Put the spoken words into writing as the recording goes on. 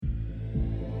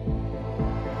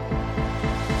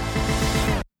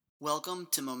Welcome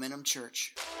to Momentum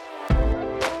Church.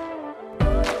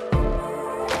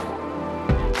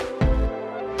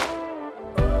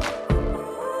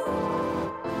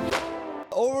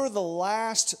 Over the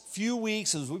last few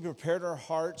weeks, as we prepared our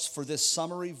hearts for this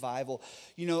summer revival,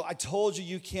 I told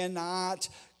you cannot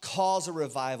cause a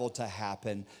revival to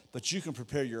happen, but you can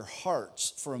prepare your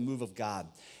hearts for a move of God.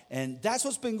 And that's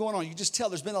what's been going on. You just tell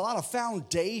there's been a lot of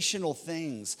foundational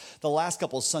things the last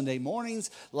couple of Sunday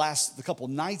mornings, the couple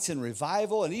nights in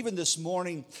revival, and even this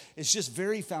morning, it's just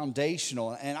very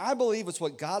foundational. And I believe it's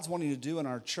what God's wanting to do in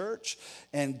our church,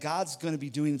 and God's going to be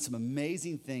doing some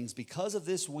amazing things because of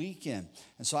this weekend.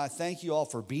 And so I thank you all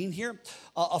for being here.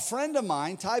 A friend of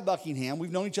mine, Ty Buckingham,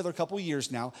 we've known each other a couple of years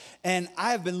now, and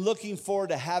I have been looking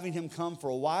forward to having him come for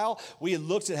a while. We had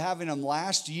looked at having him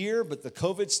last year, but the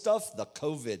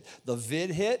the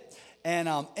vid hit. And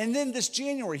then this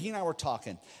January, he and I were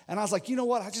talking. And I was like, you know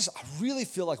what? I really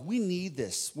feel like we need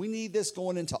this. We need this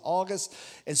going into August.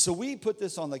 And so we put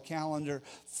this on the calendar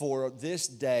for this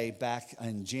day back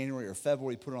in January or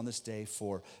February. Put it on this day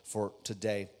for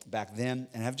today back then.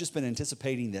 And I've just been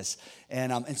anticipating this.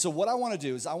 And so what I want to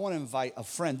do is I want to invite a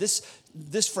friend.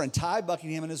 This friend, Ty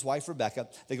Buckingham, and his wife, Rebecca,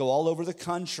 they go all over the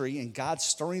country, and God's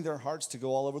stirring their hearts to go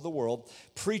all over the world,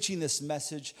 preaching this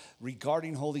message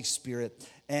regarding Holy Spirit.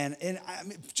 And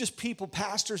just people,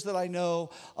 pastors that I know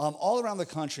all around the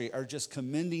country are just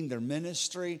commending their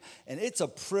ministry. And it's a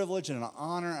privilege and an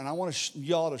honor. And I want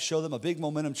y'all to show them a big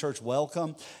Momentum Church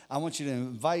welcome. I want you to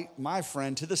invite my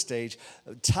friend to the stage,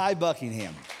 Ty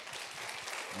Buckingham.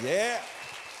 Yeah.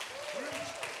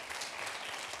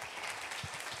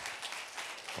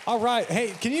 All right.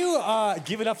 Hey, can you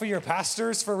give it up for your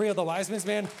pastors for real? The Wisemans,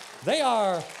 man, they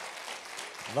are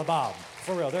the bomb.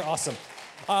 For real, they're awesome.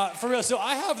 For real, so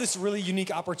I have this really unique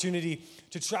opportunity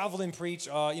to travel and preach,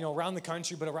 around the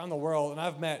country, but around the world. And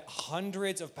I've met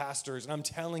hundreds of pastors, and I'm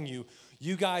telling you,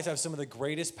 you guys have some of the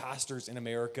greatest pastors in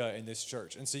America in this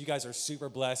church. And so you guys are super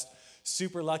blessed,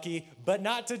 super lucky, but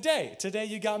not today. Today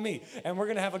you got me, and we're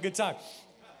going to have a good time.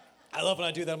 I love when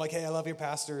I do that. I'm like, hey, I love your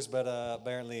pastors, but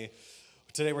apparently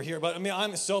today we're here. But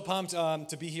I'm so pumped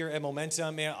to be here at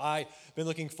Momentum, man. I've been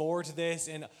looking forward to this,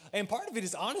 and part of it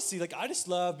is honestly, I just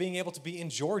love being able to be in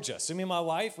Georgia. So me and my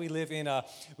wife, we live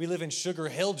in Sugar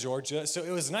Hill, Georgia. So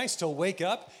it was nice to wake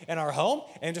up in our home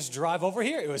and just drive over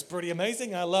here. It was pretty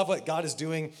amazing. I love what God's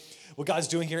doing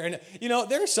here. And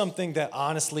there's something that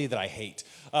honestly that I hate.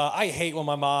 I hate when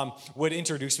my mom would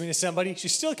introduce me to somebody. She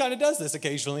still kind of does this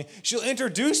occasionally. She'll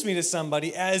introduce me to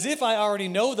somebody as if I already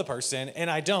know the person,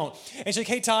 and I don't. And she's like,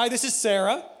 hey, Ty, this is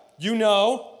Sarah.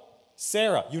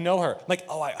 Sarah, you know her. I'm like,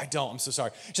 oh, I don't. I'm so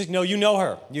sorry. She's like, no, you know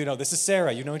her. This is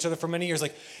Sarah. You know each other for many years.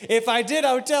 Like, if I did,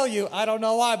 I would tell you. I don't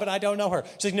know why, but I don't know her.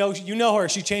 She's like, no, you know her.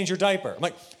 She changed your diaper. I'm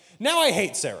like, now I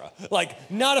hate Sarah.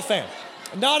 Not a fan.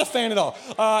 Not a fan at all.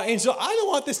 And so I don't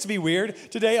want this to be weird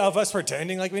today of us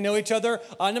pretending like we know each other.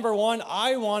 Number one,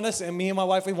 I want us, and me and my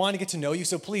wife, we want to get to know you.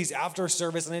 So please, after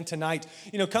service and then tonight,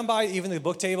 come by even the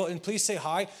book table and please say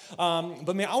hi.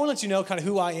 But man, I want to let you know kind of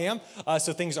who I am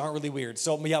so things aren't really weird.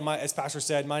 So yeah, as Pastor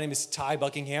said, my name is Ty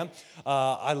Buckingham.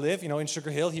 I live, in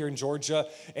Sugar Hill here in Georgia.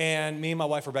 And me and my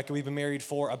wife, Rebecca, we've been married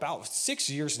for about 6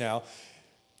 years now.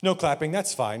 No clapping,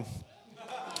 that's fine.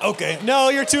 Okay, no,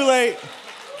 you're too late.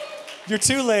 You're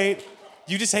too late.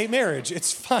 You just hate marriage.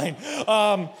 It's fine.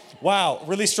 Wow,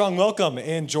 really strong welcome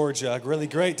in Georgia. Really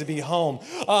great to be home.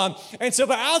 But as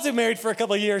I've been married for a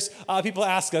couple of years, people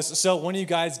ask us, so when are you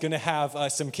guys going to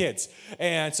have some kids?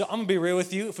 And so I'm going to be real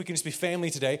with you. If we can just be family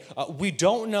today, we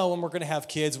don't know when we're going to have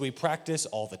kids. We practice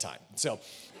all the time. So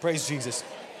praise Jesus.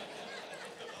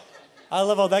 I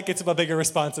love how that gets a bigger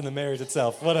response than the marriage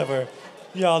itself. Whatever.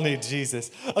 Y'all need Jesus.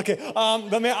 Okay,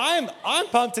 but man, I'm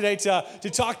pumped today to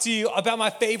talk to you about my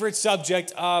favorite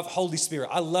subject of Holy Spirit.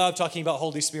 I love talking about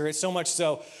Holy Spirit, so much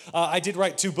so I did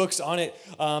write 2 books on it.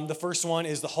 The first one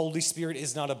is The Holy Spirit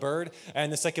is Not a Bird,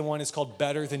 and the second one is called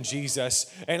Better Than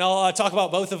Jesus. And I'll talk about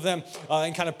both of them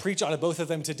and kind of preach on both of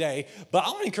them today. But I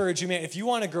want to encourage you, man, if you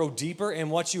want to grow deeper in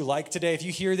what you like today, if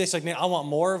you hear this, like, man, I want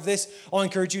more of this, I'll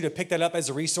encourage you to pick that up as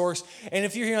a resource. And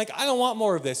if you're here like, I don't want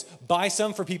more of this, buy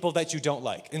some for people that you don't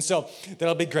like. And so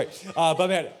that'll be great. But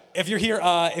man, if you're here,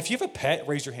 if you have a pet,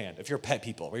 raise your hand. If you're pet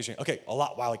people, raise your hand. Okay, a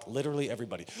lot. Wow, literally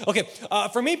everybody. Okay,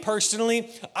 for me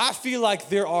personally, I feel like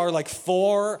there are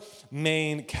 4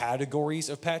 main categories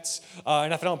of pets.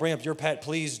 And if I don't bring up your pet,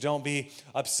 please don't be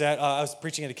upset. I was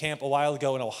preaching at a camp a while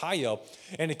ago in Ohio,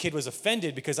 and a kid was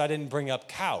offended because I didn't bring up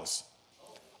cows.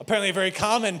 Apparently a very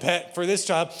common pet for this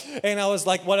job. And I was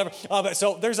like, whatever.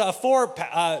 So there's 4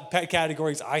 pet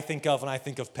categories I think of when I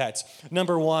think of pets.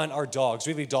 Number 1 are dogs. Do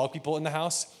we have any dog people in the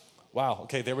house? Wow,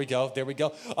 okay, there we go.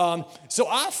 So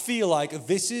I feel like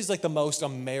this is like the most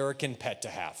American pet to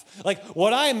have. Like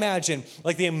what I imagine,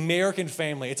 like the American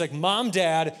family, it's like mom,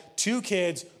 dad, 2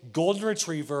 kids, golden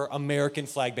retriever, American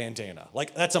flag bandana.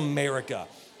 Like that's America.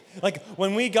 Like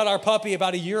when we got our puppy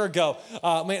about a year ago,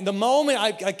 man, the moment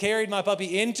I carried my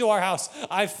puppy into our house,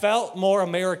 I felt more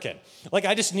American. Like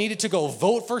I just needed to go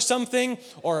vote for something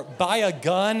or buy a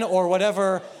gun or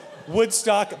whatever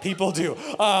Woodstock people do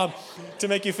to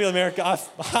make you feel America.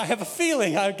 I have a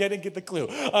feeling I get the clue.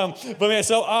 But man,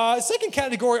 so second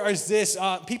category is this: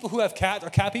 people who have cat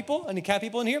or cat people. Any cat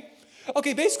people in here?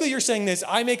 Okay, basically you're saying this: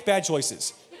 I make bad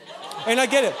choices, and I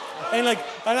get it, and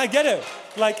I get it,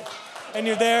 like, and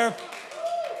you're there.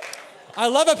 I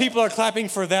love how people are clapping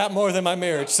for that more than my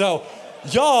marriage. So.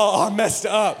 Y'all are messed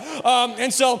up.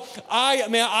 And so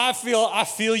I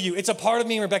feel you. It's a part of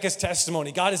me and Rebecca's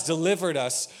testimony. God has delivered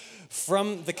us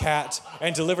from the cat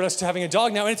and delivered us to having a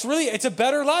dog now. And it's a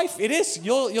better life. It is.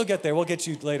 You'll get there. We'll get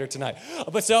you later tonight.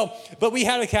 But we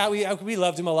had a cat. We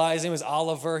loved him a lot. His name was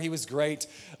Oliver. He was great.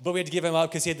 But we had to give him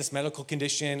up because he had this medical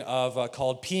condition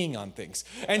called peeing on things.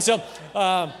 And so,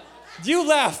 you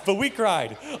laugh, but we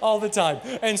cried all the time.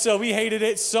 And so we hated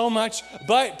it so much.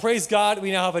 But praise God,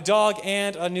 we now have a dog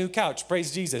and a new couch.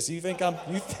 Praise Jesus.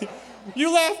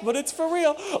 You laugh, but it's for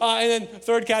real. And then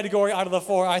third category out of the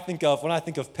 4 when I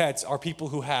think of pets are people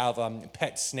who have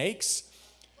pet snakes.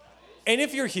 And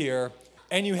if you're here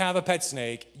and you have a pet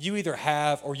snake, you either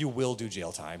have or you will do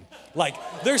jail time. Like,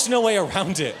 there's no way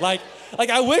around it. Like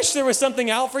I wish there was something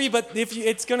out for you, but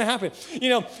it's gonna happen. You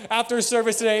know, after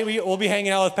service today, we'll be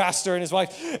hanging out with Pastor and his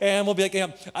wife, and we'll be like,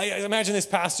 I imagine this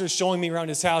pastor showing me around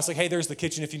his house, like, hey, there's the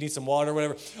kitchen if you need some water or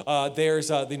whatever. There's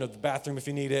the bathroom if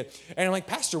you need it. And I'm like,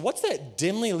 Pastor, what's that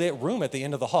dimly lit room at the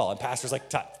end of the hall? And Pastor's like,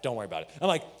 don't worry about it. I'm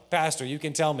like, Pastor, you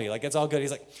can tell me. Like, it's all good.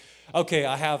 He's like, okay,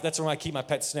 that's where I keep my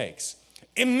pet snakes.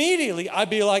 Immediately, I'd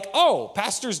be like, oh,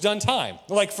 Pastor's done time.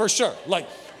 Like, for sure. Like,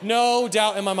 no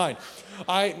doubt in my mind.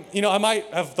 I might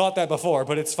have thought that before,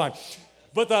 but it's fine.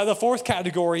 But the fourth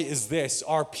category is this: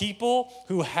 are people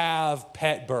who have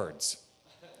pet birds.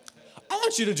 I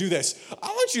want you to do this. I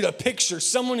want you to picture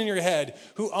someone in your head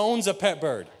who owns a pet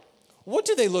bird. What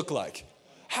do they look like?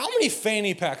 How many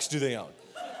fanny packs do they own?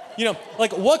 You know,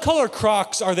 like what color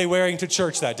Crocs are they wearing to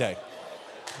church that day?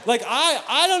 Like,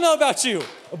 I don't know about you,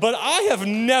 but I have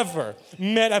never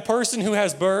met a person who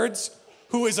has birds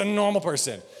who is a normal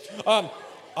person.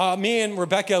 Me and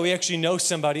Rebecca, we actually know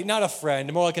somebody, not a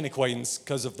friend, more like an acquaintance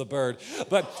because of the bird.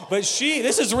 But this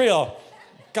is real.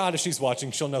 God, if she's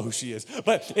watching, she'll know who she is.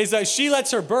 But she lets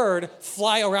her bird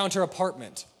fly around her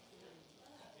apartment.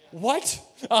 What?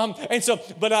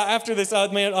 After this,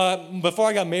 before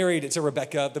I got married to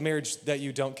Rebecca, the marriage that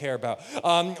you don't care about,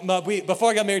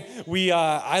 before I got married,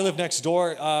 I lived next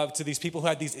door to these people who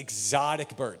had these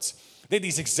exotic birds. They had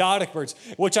these exotic birds,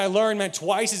 which I learned meant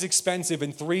twice as expensive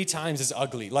and 3 times as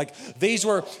ugly. Like, these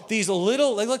were they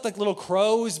looked like little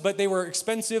crows, but they were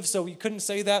expensive, so you couldn't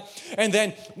say that. And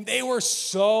then they were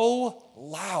so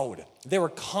loud. They were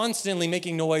constantly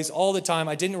making noise all the time.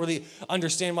 I didn't really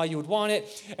understand why you would want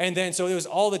it. And then, so it was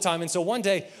all the time. And so one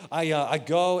day, I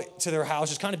go to their house,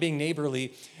 just kind of being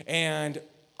neighborly, and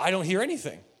I don't hear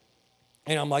anything.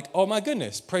 And I'm like, oh my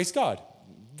goodness, praise God.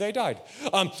 They died.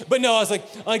 But no, I was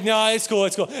like, no, it's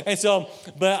cool. And so,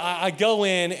 but I go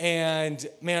in and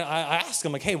man, I ask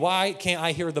them like, hey, why can't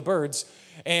I hear the birds?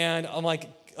 And I'm like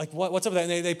what's up with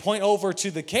that? And they point over to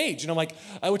the cage. And I'm like,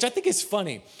 which I think is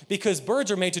funny because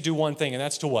birds are made to do one thing, and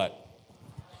that's to what?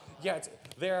 Yeah,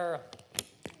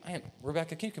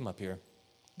 Rebecca, can you come up here?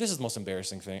 This is the most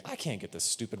embarrassing thing. I can't get this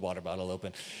stupid water bottle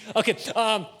open. Okay,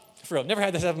 for real, never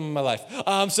had this happen in my life.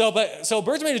 So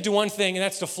birds are made to do one thing, and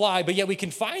that's to fly, but yet we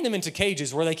confine them into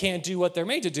cages where they can't do what they're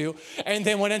made to do, and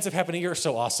then what ends up happening, you're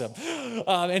so awesome.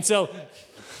 And so,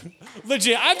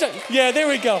 legit, yeah, there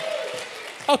we go.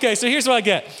 Okay, so here's what I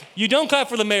get. You don't clap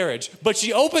for the marriage, but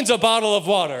she opens a bottle of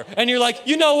water, and you're like,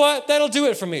 you know what? That'll do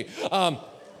it for me.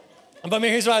 But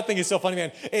man, here's what I think is so funny,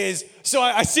 man, is so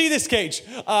I see this cage.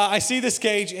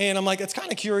 And I'm like, it's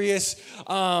kind of curious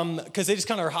because they just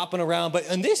kind of are hopping around. But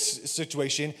in this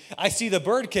situation, I see the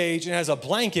bird cage and it has a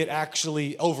blanket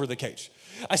actually over the cage.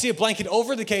 I see a blanket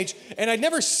over the cage, and I'd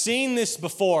never seen this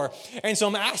before. And so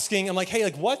I'm like, hey,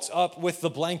 like, what's up with the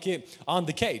blanket on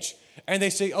the cage? And they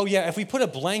say, oh yeah, if we put a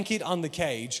blanket on the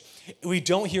cage, we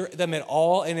don't hear them at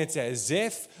all, and it's as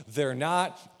if they're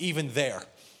not even there.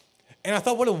 And I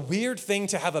thought, what a weird thing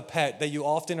to have a pet that you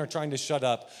often are trying to shut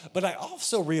up. But I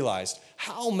also realized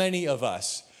how many of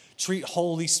us treat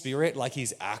Holy Spirit like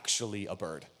he's actually a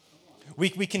bird. We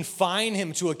confine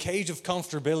him to a cage of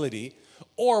comfortability,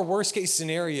 or worst case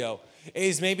scenario,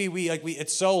 is maybe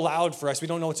it's so loud for us, we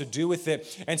don't know what to do with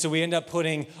it. And so we end up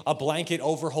putting a blanket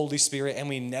over Holy Spirit and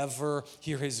we never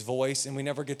hear his voice and we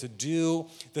never get to do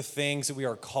the things that we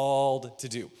are called to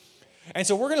do. And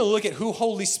so we're going to look at who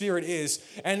Holy Spirit is,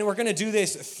 and we're going to do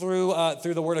this through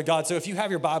the Word of God. So if you have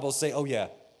your Bibles, say, oh yeah.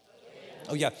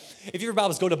 Oh yeah. If you have your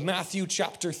Bibles, go to Matthew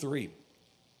chapter 3.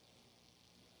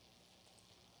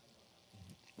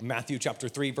 Matthew chapter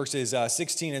 3, verses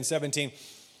 16 and 17.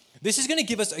 This is going to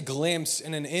give us a glimpse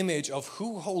and an image of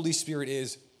who Holy Spirit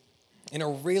is in a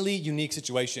really unique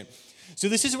situation. So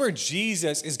this is where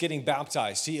Jesus is getting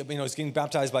baptized. He's getting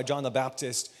baptized by John the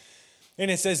Baptist. And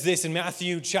it says this in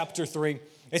Matthew chapter 3.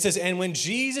 It says, and when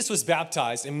Jesus was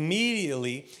baptized,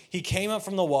 immediately he came up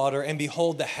from the water, and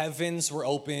behold, the heavens were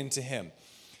opened to him.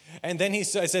 And then it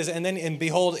says, and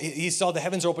behold, he saw the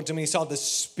heavens open to him. He saw the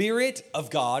Spirit of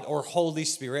God, or Holy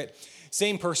Spirit.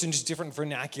 Same person, just different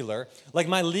vernacular. Like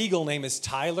my legal name is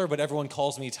Tyler, but everyone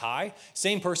calls me Ty.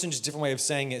 Same person, just different way of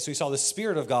saying it. So he saw the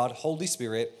Spirit of God, Holy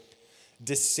Spirit,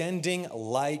 descending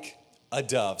like a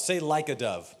dove. Say like a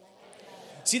dove.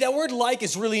 See, that word like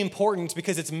is really important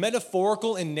because it's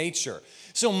metaphorical in nature.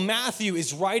 So Matthew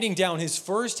is writing down his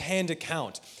firsthand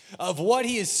account of what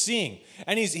he is seeing.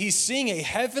 And he's seeing a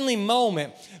heavenly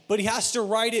moment, but he has to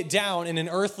write it down in an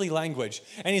earthly language.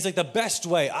 And he's like, the best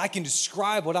way I can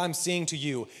describe what I'm seeing to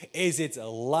you is it's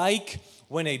like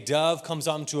when a dove comes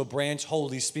onto a branch,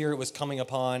 Holy Spirit was coming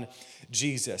upon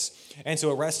Jesus. And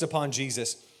so it rests upon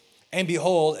Jesus. And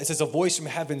behold, it says, a voice from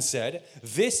heaven said,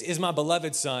 this is my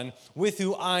beloved Son, with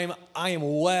whom I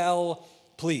am well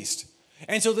pleased.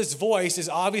 And so this voice is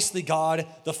obviously God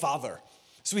the Father.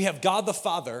 So we have God the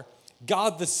Father,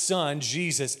 God the Son,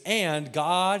 Jesus, and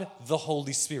God the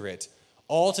Holy Spirit,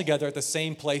 all together at the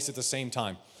same place at the same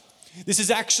time. This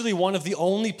is actually one of the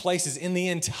only places in the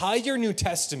entire New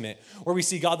Testament where we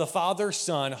see God the Father,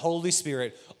 Son, Holy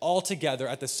Spirit all together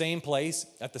at the same place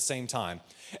at the same time.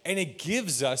 And it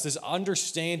gives us this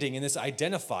understanding and this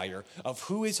identifier of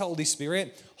who is Holy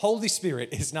Spirit. Holy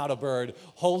Spirit is not a bird.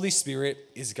 Holy Spirit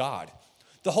is God.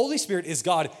 The Holy Spirit is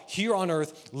God here on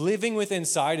earth, living within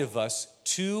inside of us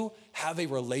to have a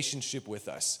relationship with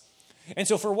us. And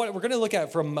so for what we're going to look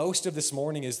at for most of this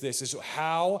morning is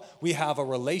how we have a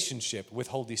relationship with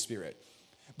Holy Spirit.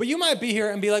 But you might be here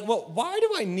and be like, well, why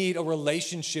do I need a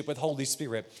relationship with Holy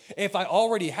Spirit if I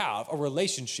already have a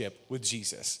relationship with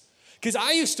Jesus? Because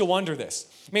I used to wonder this.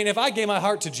 I mean, if I gave my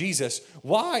heart to Jesus,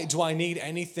 why do I need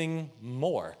anything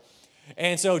more?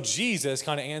 And so Jesus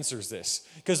kind of answers this.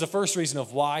 Because the first reason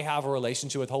of why I have a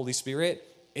relationship with Holy Spirit,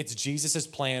 it's Jesus'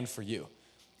 plan for you.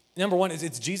 Number one is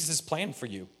it's Jesus' plan for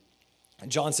you.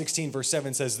 John 16, verse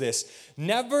 7 says this,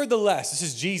 nevertheless, this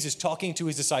is Jesus talking to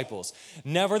his disciples,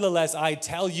 nevertheless, I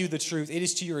tell you the truth, it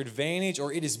is to your advantage,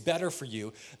 or it is better for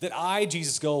you that I,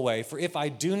 Jesus, go away. For if I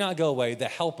do not go away, the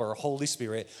Helper, Holy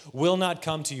Spirit, will not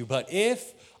come to you. But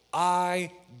if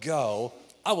I go,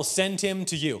 I will send him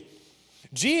to you.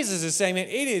 Jesus is saying, man,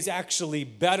 it is actually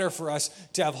better for us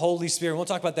to have Holy Spirit. We'll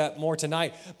talk about that more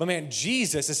tonight. But man,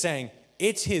 Jesus is saying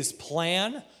it's his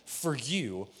plan for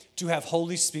you to have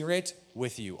Holy Spirit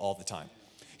with you all the time.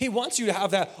 He wants you to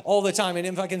have that all the time. And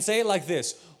if I can say it like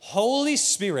this, Holy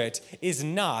Spirit is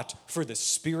not for the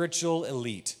spiritual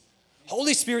elite.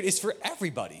 Holy Spirit is for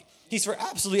everybody. He's for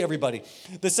absolutely everybody.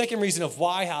 The second reason of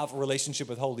why I have a relationship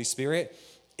with Holy Spirit,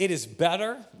 it is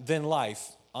better than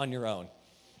life on your own.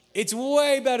 It's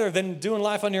way better than doing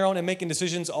life on your own and making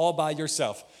decisions all by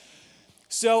yourself.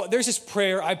 So there's this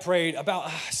prayer I prayed about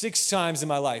 6 times in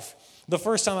my life. The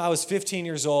first time I was 15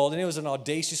 years old, and it was an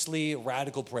audaciously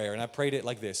radical prayer, and I prayed it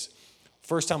like this.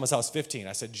 First time was I was 15.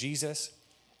 I said, Jesus,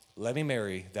 let me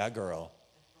marry that girl.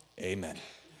 Amen.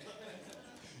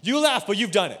 You laugh, but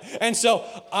you've done it. And so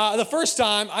the first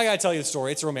time, I got to tell you the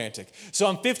story. It's romantic. So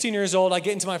I'm 15 years old. I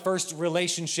get into my first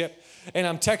relationship, and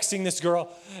I'm texting this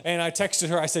girl, and I texted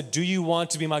her. I said, do you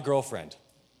want to be my girlfriend?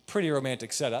 Pretty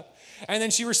romantic setup. And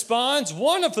then she responds,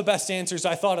 one of the best answers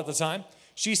I thought at the time.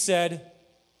 She said,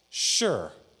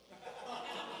 sure.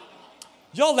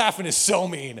 Y'all laughing is so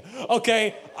mean,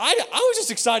 okay? I was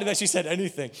just excited that she said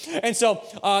anything. And so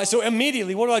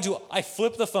immediately, what do? I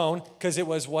flip the phone, because it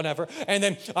was whatever, and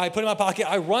then I put it in my pocket.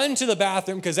 I run to the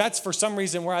bathroom, because that's for some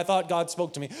reason where I thought God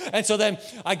spoke to me. And so then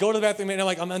I go to the bathroom, and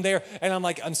I'm in there, and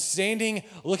I'm standing,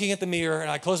 looking at the mirror,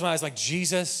 and I close my eyes like,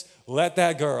 Jesus, let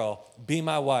that girl be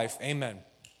my wife. Amen.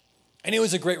 And it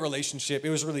was a great relationship. It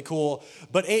was really cool.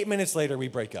 But 8 minutes later, we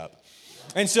break up.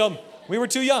 And so We were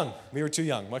too young.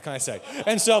 What can I say?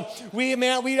 And so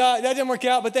that didn't work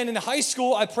out. But then in high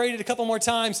school, I prayed it a couple more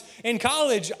times. In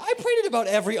college, I prayed it about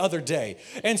every other day.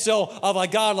 And so I'm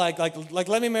like, God, like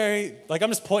let me marry. Like I'm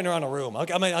just pointing around a room.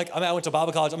 I went to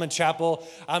Bible college. I'm in chapel.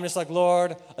 I'm just like,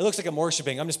 Lord, it looks like I'm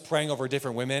worshiping. I'm just praying over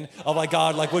different women. I'm like,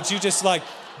 God, like would you just like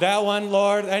that one,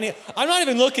 Lord? I'm not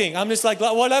even looking. I'm just like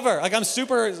whatever. Like I'm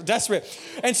super desperate.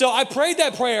 And so I prayed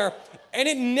that prayer. And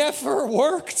it never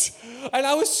worked. And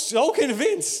I was so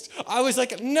convinced. I was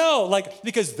like, no, like,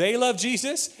 because they love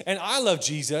Jesus and I love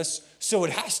Jesus, so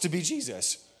it has to be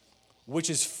Jesus, which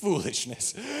is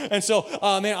foolishness. And so,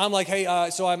 I'm like, hey,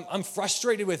 so I'm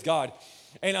frustrated with God.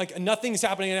 And like nothing's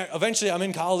happening. And eventually I'm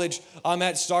in college, I'm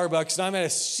at Starbucks, and I'm at a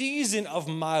season of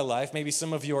my life. Maybe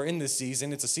some of you are in this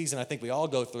season. It's a season I think we all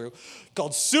go through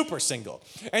called super single.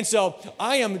 And so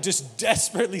I am just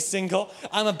desperately single.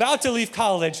 I'm about to leave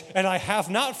college and I have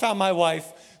not found my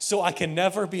wife, so I can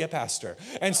never be a pastor.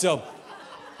 And so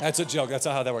that's a joke. That's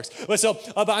not how that works. But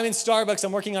I'm in Starbucks.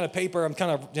 I'm working on a paper. I'm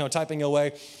kind of, typing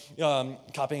away,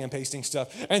 copying and pasting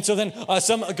stuff. And so then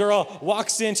some girl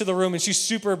walks into the room and she's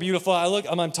super beautiful.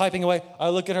 I'm typing away. I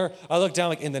look at her. I look down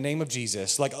like in the name of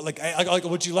Jesus. Like,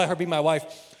 would you let her be my wife?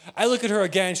 I look at her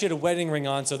again. She had a wedding ring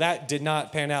on, so that did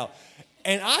not pan out.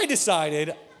 And I decided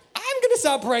I'm going to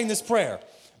stop praying this prayer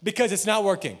because it's not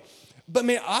working. But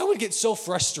man, I would get so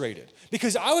frustrated.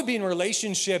 Because I would be in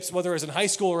relationships, whether it was in high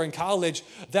school or in college,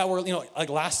 that were, like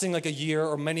lasting like a year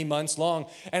or many months long.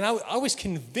 And I was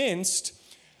convinced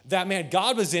that, man,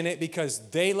 God was in it because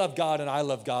they love God and I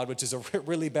love God, which is a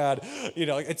really bad,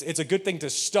 it's a good thing to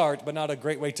start, but not a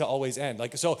great way to always end.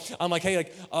 So I'm like,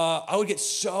 hey, I would get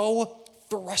so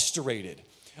frustrated.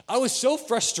 I was so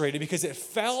frustrated because it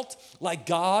felt like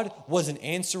God wasn't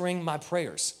answering my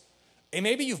prayers. And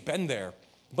maybe you've been there,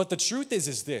 but the truth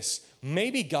is this.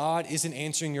 Maybe God isn't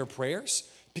answering your prayers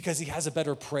because he has a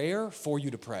better prayer for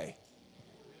you to pray.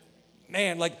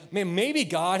 Maybe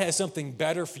God has something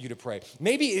better for you to pray.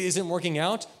 Maybe it isn't working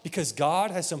out because God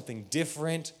has something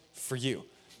different for you.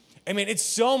 It's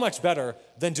so much better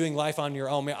than doing life on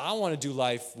your own. I want to do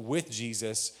life with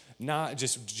Jesus, not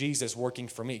just Jesus working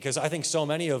for me. Because I think so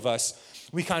many of us,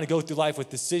 we kind of go through life with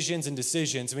decisions. And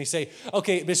we say,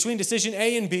 okay, between decision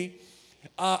A and B,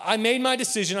 I made my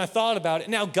decision, I thought about it.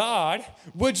 Now, God,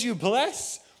 would you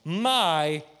bless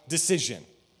my decision?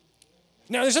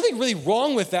 Now, there's nothing really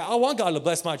wrong with that. I want God to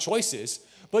bless my choices.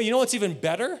 But you know what's even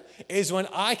better is when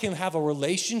I can have a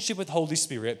relationship with Holy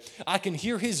Spirit, I can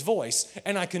hear his voice,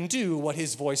 and I can do what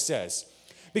his voice says.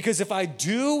 Because if I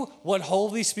do what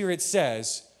Holy Spirit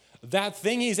says, that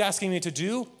thing he's asking me to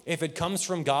do, if it comes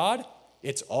from God,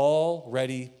 it's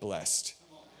already blessed.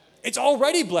 It's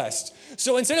already blessed.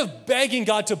 So instead of begging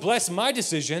God to bless my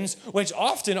decisions, which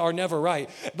often are never right,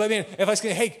 but if I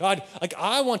say, hey, God,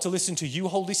 I want to listen to you,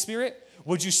 Holy Spirit,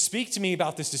 would you speak to me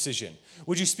about this decision?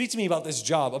 Would you speak to me about this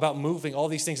job, about moving, all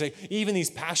these things, even these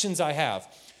passions I have?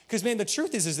 Because, the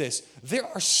truth is this. There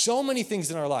are so many things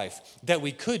in our life that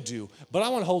we could do, but I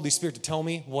want Holy Spirit to tell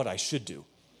me what I should do.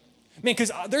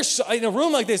 Because in a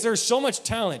room like this, there's so much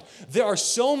talent. There are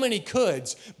so many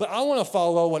coulds, but I want to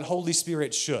follow what Holy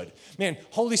Spirit should.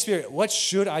 Holy Spirit, what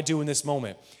should I do in this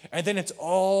moment? And then it's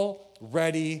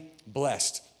already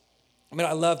blessed.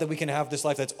 I love that we can have this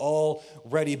life that's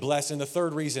already blessed. And the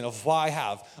third reason of why I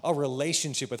have a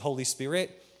relationship with Holy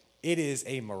Spirit, it is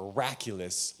a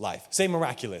miraculous life. Say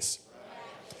miraculous.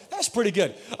 That's pretty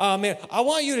good. I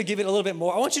want you to give it a little bit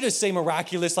more. I want you to say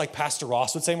miraculous like Pastor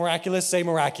Ross would say miraculous. Say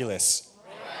miraculous.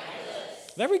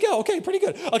 Miraculous. There we go. Okay, pretty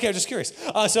good. Okay, I'm just curious.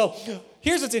 So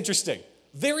here's what's interesting.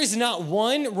 There is not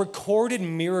one recorded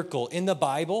miracle in the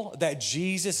Bible that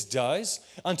Jesus does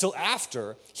until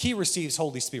after he receives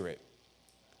Holy Spirit.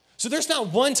 So there's not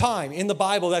one time in the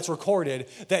Bible that's recorded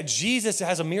that Jesus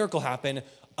has a miracle happen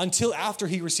until after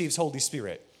he receives Holy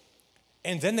Spirit.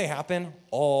 And then they happen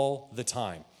all the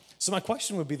time. So my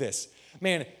question would be this,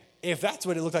 if that's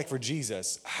what it looked like for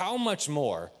Jesus, how much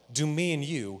more do me and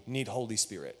you need Holy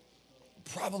Spirit?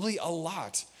 Probably a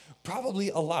lot.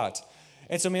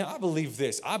 And so, I believe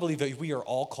this. I believe that we are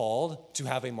all called to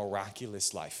have a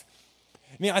miraculous life.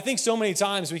 I think so many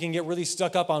times we can get really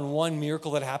stuck up on one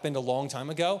miracle that happened a long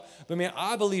time ago. But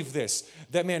I believe this,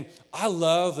 that I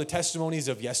love the testimonies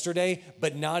of yesterday,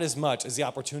 but not as much as the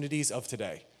opportunities of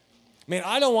today.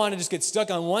 I don't want to just get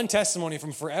stuck on one testimony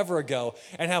from forever ago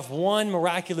and have one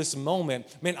miraculous moment.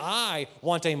 I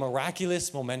want a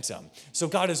miraculous momentum. So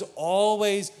God is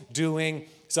always doing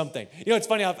something. It's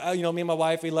funny, me and my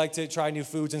wife, we like to try new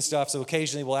foods and stuff. So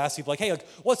occasionally we'll ask people hey,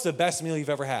 what's the best meal you've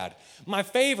ever had? My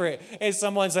favorite is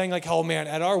someone saying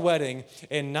at our wedding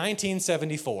in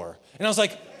 1974. And I was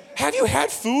like, have you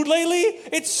had food lately?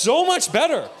 It's so much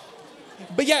better.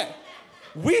 But yet,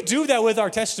 we do that with our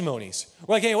testimonies.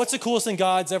 We're like, hey, what's the coolest thing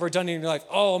God's ever done in your life?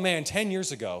 Oh man, 10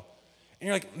 years ago. And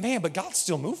you're like, man, but God's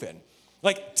still moving.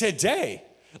 Like today.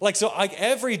 So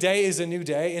every day is a new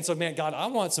day. And so, man, God, I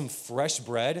want some fresh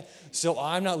bread so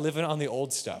I'm not living on the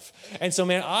old stuff. And so,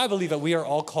 man, I believe that we are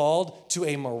all called to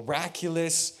a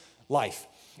miraculous life.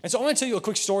 And so I want to tell you a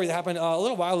quick story that happened a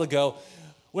little while ago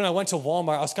when I went to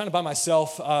Walmart. I was kind of by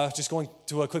myself, just going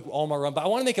to a quick Walmart run. But I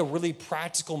want to make a really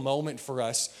practical moment for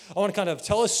us. I want to kind of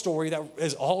tell a story that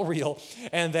is all real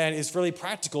and then is really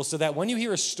practical so that when you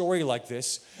hear a story like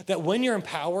this, that when you're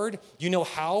empowered, you know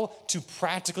how to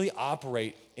practically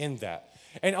operate in that.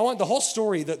 And I want the whole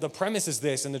story, the premise is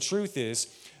this, and the truth is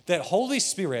that Holy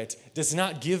Spirit does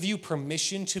not give you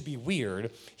permission to be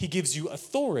weird. He gives you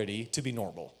authority to be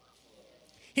normal.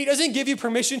 He doesn't give you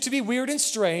permission to be weird and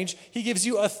strange. He gives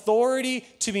you authority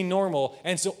to be normal.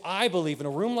 And so I believe in a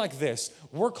room like this,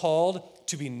 we're called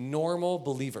to be normal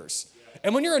believers.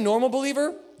 And when you're a normal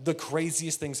believer, the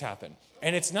craziest things happen.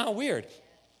 And it's not weird.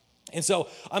 And so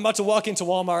I'm about to walk into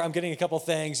Walmart. I'm getting a couple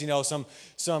things, some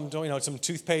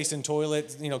toothpaste and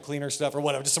toilet, cleaner stuff or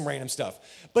whatever, just some random stuff.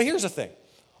 But here's the thing.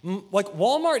 Like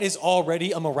Walmart is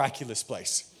already a miraculous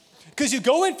place. Because you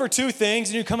go in for 2 things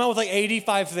and you come out with like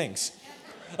 85 things.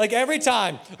 Like every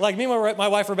time, like me and my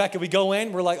wife, Rebecca, we go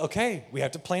in, we're like, okay, we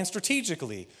have to plan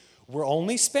strategically. We're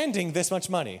only spending this much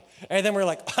money. And then we're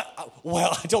like,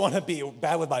 well, I don't want to be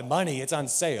bad with my money. It's on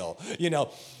sale, and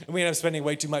we end up spending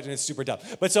way too much and it's super dumb.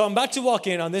 But so I'm about to walk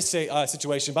in on this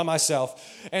situation by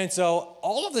myself. And so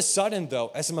all of a sudden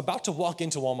though, as I'm about to walk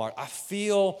into Walmart, I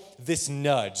feel this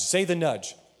nudge. Say the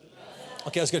nudge.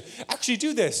 Okay, that's good. Actually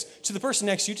do this to the person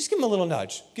next to you. Just give them a little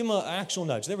nudge. Give them an actual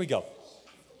nudge. There we go.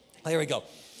 There we go.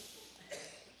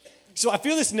 So I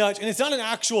feel this nudge, and it's not an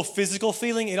actual physical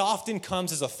feeling. It often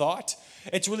comes as a thought.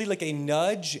 It's really like a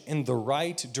nudge in the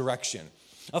right direction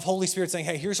of Holy Spirit saying,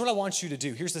 hey, here's what I want you to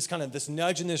do. Here's this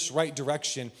nudge in this right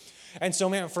direction. And so,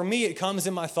 man, for me, it comes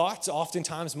in my thoughts.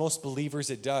 Oftentimes, most believers,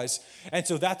 it does. And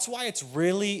so that's why it's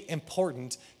really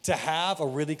important to have a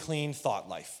really clean thought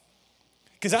life.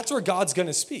 Because that's where God's going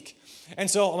to speak. And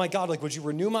so, oh my God, would you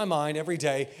renew my mind every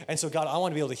day? And so, God, I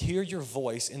want to be able to hear your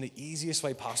voice in the easiest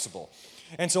way possible.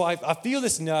 And so I feel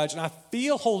this nudge, and I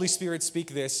feel Holy Spirit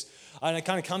speak this, and it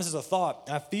kind of comes as a thought.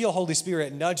 I feel Holy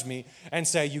Spirit nudge me and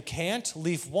say, you can't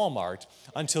leave Walmart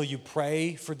until you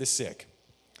pray for the sick.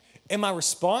 And my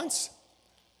response,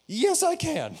 yes, I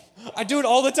can. I do it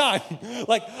all the time.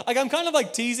 Like I'm kind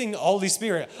of teasing Holy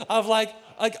Spirit of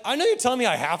I know you're telling me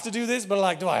I have to do this,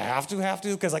 but do I have to?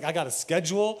 Because I got a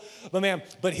schedule.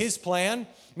 But his plan,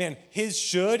 his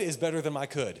should is better than my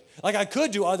could. I could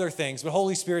do other things, but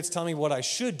Holy Spirit's telling me what I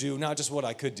should do, not just what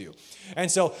I could do. And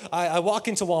so I walk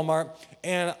into Walmart,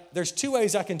 and there's 2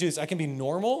 ways I can do this. I can be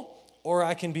normal, or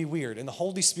I can be weird. And the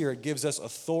Holy Spirit gives us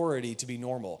authority to be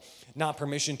normal, not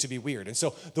permission to be weird. And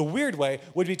so the weird way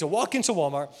would be to walk into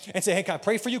Walmart and say, hey, can I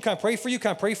pray for you? Can I pray for you? Can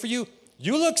I pray for you?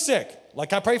 You look sick. Can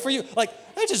I pray for you?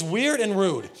 That's just weird and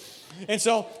rude. And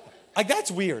so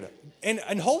that's weird. And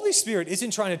Holy Spirit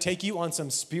isn't trying to take you on some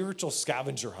spiritual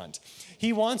scavenger hunt.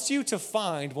 He wants you to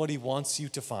find what he wants you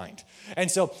to find.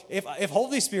 And so if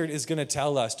Holy Spirit is going to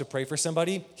tell us to pray for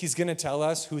somebody, he's going to tell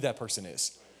us who that person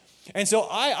is. And so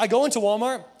I go into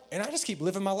Walmart, and I just keep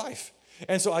living my life.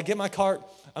 And so I get my cart,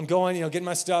 I'm going, getting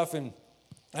my stuff, and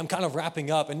I'm kind of wrapping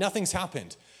up, and nothing's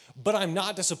happened. But I'm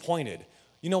not disappointed.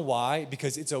 You know why?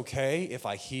 Because it's okay if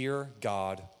I hear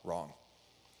God wrong.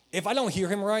 If I don't hear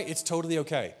him right, it's totally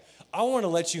okay. I want to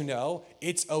let you know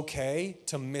it's okay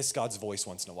to miss God's voice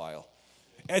once in a while.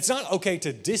 It's not okay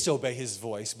to disobey his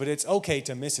voice, but it's okay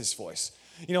to miss his voice.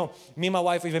 Me and my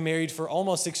wife, we've been married for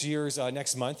almost 6 years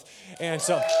next month. And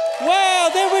so,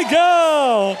 wow, there we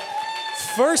go.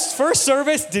 First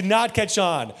service did not catch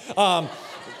on.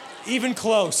 Even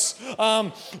close.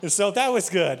 So that was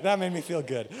good. That made me feel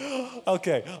good.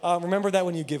 Okay. Remember that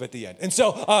when you give at the end. And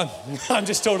so I'm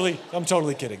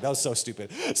totally kidding. That was so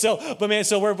stupid. So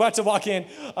we're about to walk in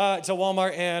to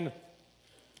Walmart, and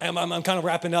I'm kind of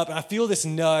wrapping up, and I feel this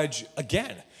nudge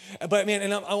again. But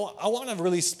I want to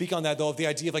really speak on that though, of the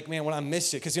idea of when I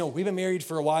missed it, because we've been married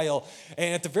for a while,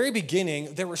 and at the very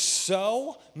beginning there were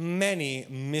so many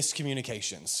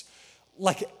miscommunications.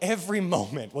 Every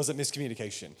moment was a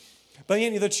miscommunication. But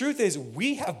the truth is,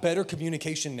 we have better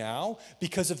communication now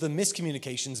because of the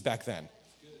miscommunications back then.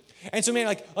 And so, me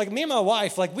and my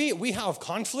wife, we have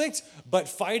conflict, but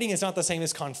fighting is not the same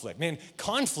as conflict.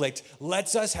 Conflict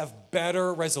lets us have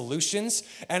better resolutions,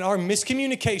 and our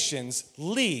miscommunications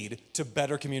lead to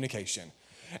better communication.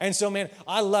 And so, man,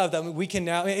 I love that we can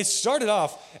now, it started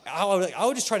off, I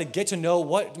would just try to get to know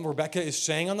what Rebecca is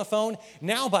saying on the phone.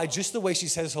 Now, by just the way she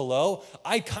says hello,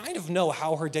 I kind of know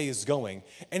how her day is going.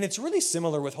 And it's really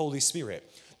similar with Holy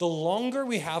Spirit. The longer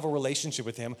we have a relationship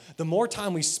with him, the more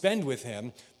time we spend with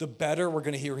him, the better we're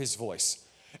going to hear his voice.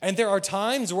 And there are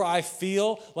times where I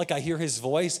feel like I hear his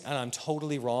voice and I'm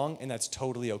totally wrong, and that's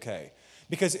totally okay.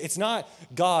 Because it's not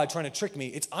God trying to trick me.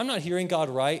 It's I'm not hearing God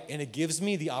right, and it gives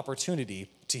me the opportunity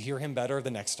to hear him better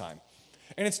the next time.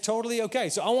 And it's totally okay.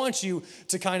 So I want you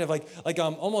to kind of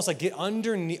almost like get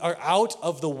underneath or out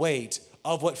of the weight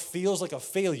of what feels like a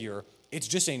failure. It's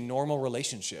just a normal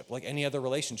relationship, like any other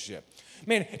relationship.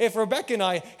 Man, if Rebecca and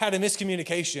I had a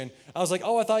miscommunication, I was like,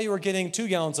 oh, I thought you were getting 2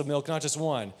 gallons of milk, not just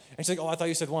 1. And she's like, oh, I thought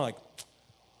you said 1. Like,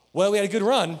 well, we had a good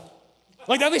run.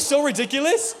 Like, that'd be so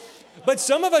ridiculous. But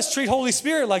some of us treat Holy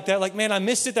Spirit like that. Like, man, I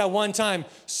missed it that one time,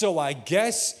 so I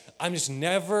guess I'm just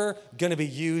never going to be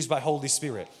used by Holy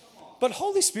Spirit. But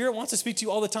Holy Spirit wants to speak to you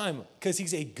all the time because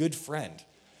he's a good friend.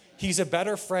 He's a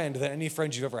better friend than any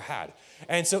friend you've ever had.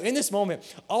 And so in this moment,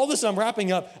 all of a sudden I'm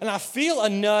wrapping up, and I feel a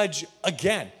nudge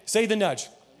again. Say the nudge.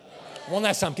 One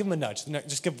last time. Give him a nudge.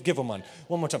 Just give him one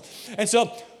more time. And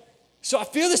so I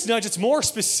feel this nudge. It's more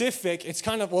specific. It's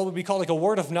kind of what would be called like a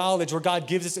word of knowledge where God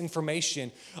gives us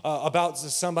information about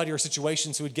somebody or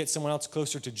situation so we'd get someone else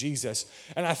closer to Jesus.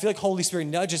 And I feel like Holy Spirit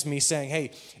nudges me saying,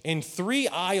 hey, in 3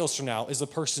 aisles from now is the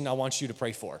person I want you to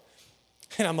pray for.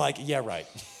 And I'm like, yeah, right.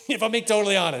 If I'm being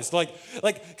totally honest,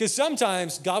 because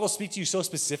sometimes God will speak to you so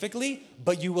specifically,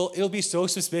 but it'll be so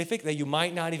specific that you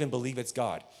might not even believe it's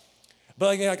God.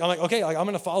 But I'm like, okay, I'm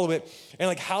going to follow it.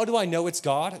 And how do I know it's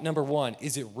God? Number 1,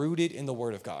 is it rooted in the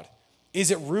Word of God?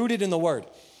 Is it rooted in the Word?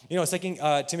 2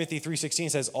 Timothy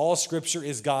 3:16 says, all Scripture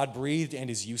is God-breathed and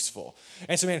is useful.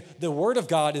 And so, man, the Word of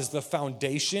God is the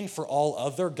foundation for all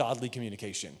other godly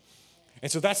communication.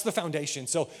 And so that's the foundation.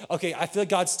 So, okay, I feel like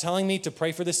God's telling me to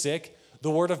pray for the sick. The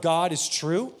Word of God is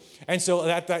true. And so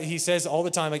that he says all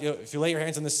the time, if you lay your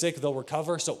hands on the sick, they'll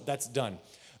recover. So that's done.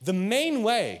 The main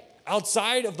way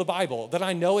outside of the Bible that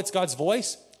I know it's God's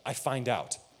voice, I find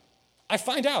out.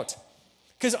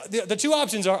 Because the 2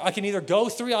 options are I can either go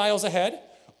 3 aisles ahead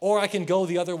or I can go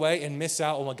the other way and miss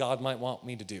out on what God might want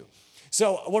me to do.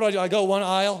 So what do? I go 1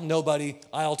 aisle, nobody.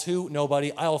 Aisle 2,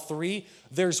 nobody. Aisle 3,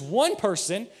 there's 1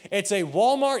 person. It's a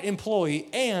Walmart employee,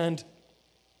 and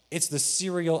it's the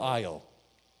cereal aisle.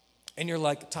 And you're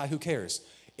like, Ty, who cares?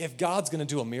 If God's going to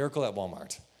do a miracle at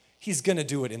Walmart, he's going to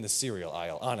do it in the cereal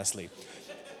aisle, honestly.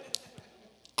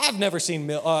 I've never seen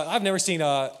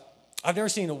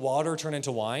water turn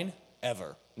into wine,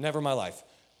 ever. Never in my life.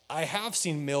 I have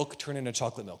seen milk turn into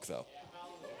chocolate milk, though.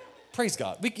 Praise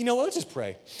God. Let's just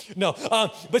pray. No,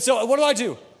 but so what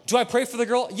do? Do I pray for the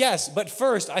girl? Yes, but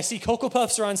first, I see Cocoa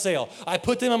Puffs are on sale. I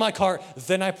put them in my cart,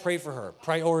 then I pray for her.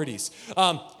 Priorities.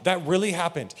 That really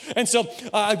happened. And so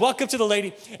I walk up to the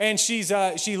lady, and she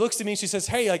looks at me, and she says,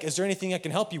 hey, is there anything I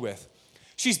can help you with?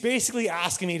 She's basically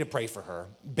asking me to pray for her,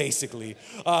 basically.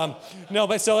 But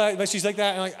she's like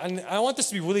that, and I want this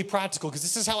to be really practical, because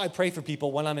this is how I pray for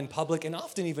people when I'm in public, and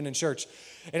often even in church.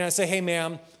 And I say, hey,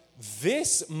 ma'am,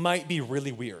 this might be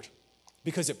really weird.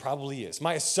 Because it probably is.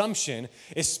 My assumption,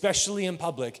 especially in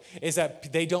public, is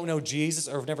that they don't know Jesus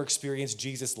or have never experienced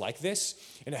Jesus like this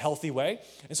in a healthy way.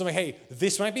 And so I'm like, hey,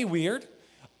 this might be weird.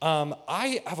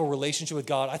 I have a relationship with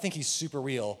God. I think he's super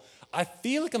real. I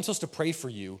feel like I'm supposed to pray for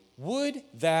you. Would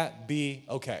that be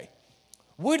okay?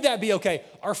 Would that be okay?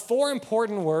 Are 4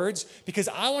 important words because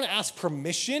I want to ask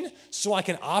permission so I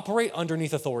can operate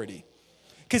underneath authority.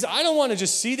 Because I don't want to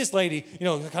just see this lady,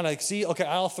 kind of see, okay,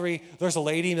 aisle 3, there's a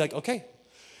lady, and be like, okay,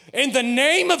 in the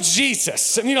name of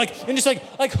Jesus. And and just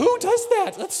who does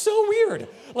that? That's so weird.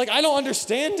 I don't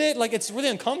understand it. It's really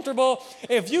uncomfortable.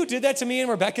 If you did that to me and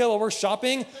Rebecca while we're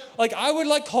shopping, I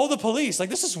would call the police.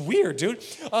 This is weird, dude.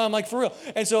 For real.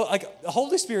 And so the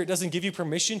Holy Spirit doesn't give you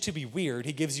permission to be weird.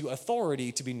 He gives you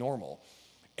authority to be normal.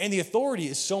 And the authority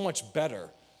is so much better.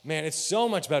 Man, it's so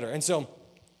much better. And so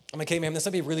I'm like, hey, man, this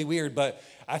might be really weird, but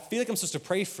I feel like I'm supposed to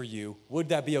pray for you. Would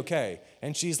that be okay?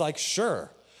 And she's like,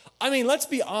 sure. Let's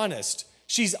be honest.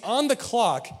 She's on the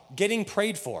clock getting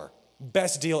prayed for.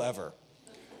 Best deal ever.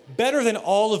 Better than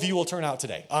all of you will turn out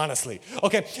today, honestly.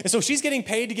 Okay, and so she's getting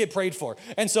paid to get prayed for.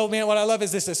 And so, man, what I love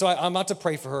is this. So I'm about to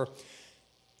pray for her.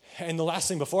 And the last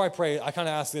thing before I pray, I kind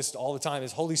of ask this all the time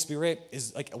is, Holy Spirit,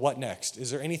 is what next? Is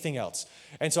there anything else?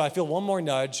 And so I feel one more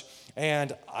nudge,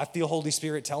 and I feel Holy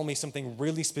Spirit tell me something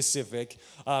really specific.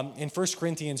 In 1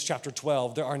 Corinthians chapter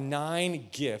 12, there are 9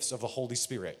 gifts of the Holy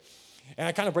Spirit. And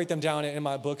I kind of break them down in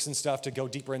my books and stuff to go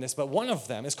deeper in this. But one of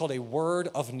them is called a word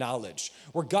of knowledge,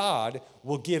 where God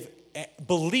will give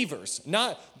believers,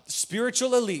 not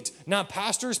spiritual elite, not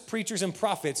pastors, preachers, and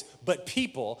prophets, but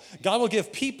people. God will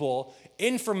give people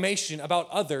information about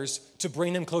others to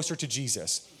bring them closer to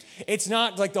Jesus. It's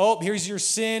not like, oh, here's your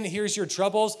sin, here's your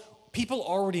troubles. People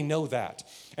already know that.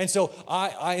 And so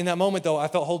I in that moment, though, I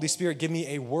felt Holy Spirit give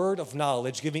me a word of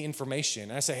knowledge, give me information.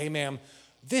 And I said, hey, ma'am,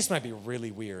 this might be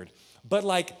really weird, but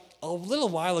like a little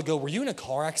while ago, were you in a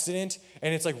car accident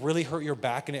and it's like really hurt your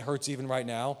back and it hurts even right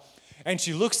now? And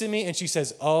she looks at me and she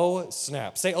says, oh,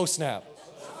 snap. Say, oh, snap.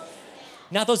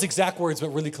 Not those exact words, but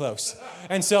really close.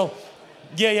 And so,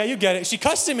 yeah, you get it. She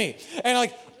cussed at me. And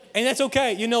that's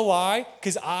okay. You know why?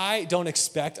 Because I don't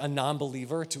expect a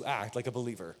non-believer to act like a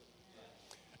believer.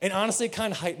 And honestly, it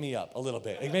kind of hyped me up a little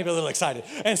bit. It made me a little excited.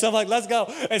 And so I'm like, let's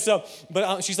go. And so,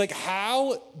 but she's like,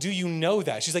 how do you know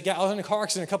that? She's like, yeah, I was in a car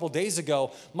accident a couple of days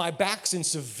ago. My back's in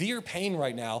severe pain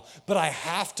right now, but I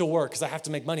have to work because I have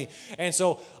to make money. And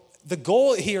so the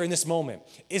goal here in this moment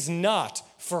is not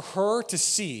for her to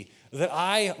see that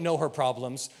I know her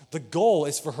problems. The goal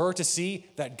is for her to see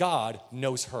that God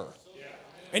knows her.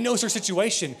 And knows her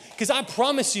situation. Because I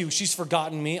promise you, she's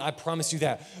forgotten me. I promise you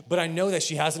that. But I know that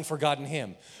she hasn't forgotten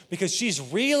him. Because she's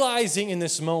realizing in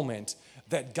this moment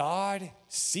that God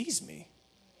sees me.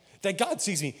 That God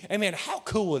sees me. And man, how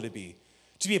cool would it be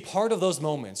to be a part of those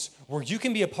moments where you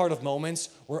can be a part of moments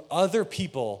where other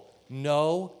people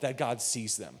know that God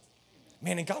sees them.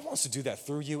 Man, and God wants to do that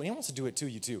through you, and he wants to do it to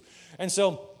you too. And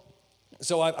so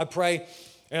I pray.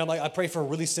 And I'm like, I pray for her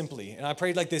really simply. And I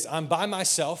prayed like this. I'm by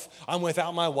myself. I'm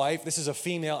without my wife. This is a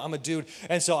female. I'm a dude.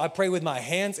 And so I pray with my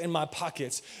hands in my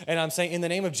pockets. And I'm saying, in the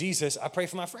name of Jesus, I pray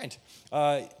for my friend.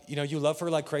 You love her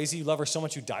like crazy. You love her so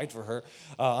much you died for her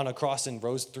on a cross and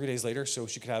rose 3 days later so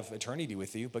she could have eternity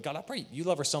with you. But God, I pray you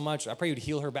love her so much. I pray you'd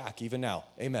heal her back even now.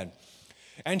 Amen.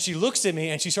 And she looks at me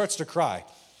and she starts to cry.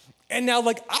 And now,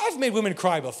 like, I've made women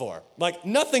cry before. Like,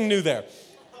 nothing new there.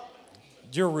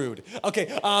 You're rude. Okay,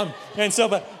 and so,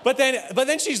 but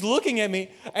then she's looking at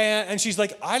me, and she's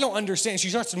like, I don't understand. She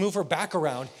starts to move her back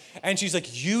around, and she's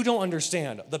like, you don't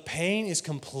understand. The pain is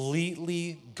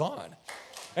completely gone.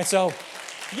 And so,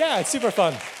 yeah, it's super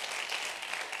fun.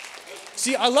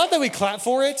 See, I love that we clap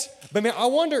for it, but man, I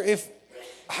wonder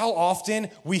how often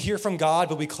we hear from God,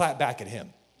 but we clap back at him.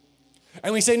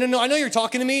 And we say, no, I know you're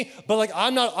talking to me, but like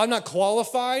I'm not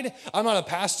qualified. I'm not a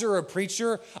pastor or a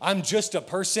preacher. I'm just a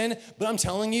person. But I'm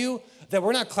telling you that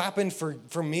we're not clapping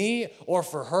for me or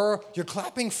for her. You're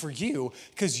clapping for you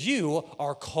because you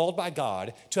are called by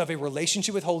God to have a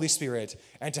relationship with Holy Spirit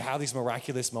and to have these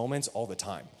miraculous moments all the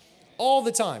time. All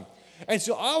the time. And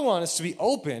so I want us to be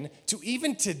open to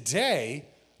even today,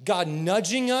 God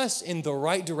nudging us in the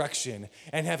right direction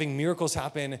and having miracles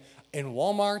happen in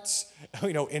Walmarts,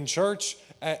 in church,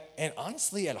 and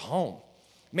honestly at home.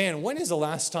 Man, when is the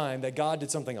last time that God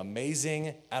did something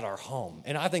amazing at our home?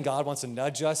 And I think God wants to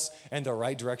nudge us in the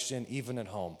right direction even at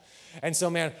home. And so,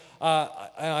 man,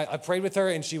 I prayed with her,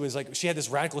 and she was like, she had this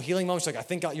radical healing moment. She's like, I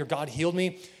think your God healed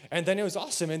me. And then it was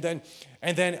awesome. And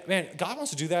then, man, God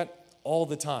wants to do that all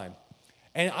the time.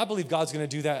 And I believe God's going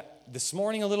to do that this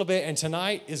morning a little bit, and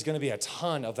tonight is going to be a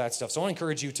ton of that stuff. So I want to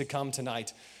encourage you to come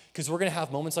tonight, because we're going to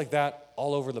have moments like that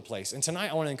all over the place. And tonight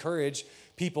I want to encourage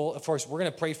people. Of course, we're going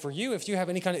to pray for you. If you have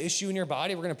any kind of issue in your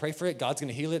body, we're going to pray for it. God's going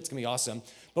to heal it. It's going to be awesome.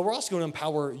 But we're also going to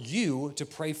empower you to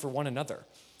pray for one another.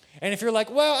 And if you're like,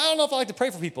 well, I don't know if I like to pray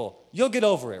for people, you'll get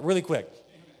over it really quick.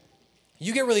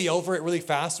 You get really over it really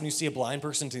fast when you see a blind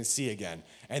person to see again.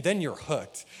 And then you're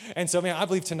hooked. And so, man, I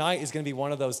believe tonight is going to be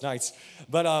one of those nights.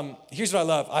 But here's what I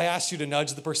love. I asked you to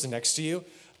nudge the person next to you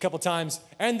couple times,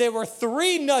 and there were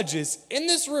 3 nudges in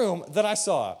this room that I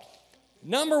saw.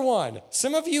 Number 1,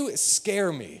 some of you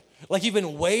scare me. Like you've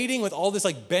been waiting with all this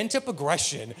like bent up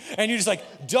aggression, and you just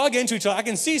like dug into each other. I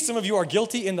can see some of you are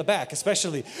guilty in the back,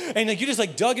 especially. And like you just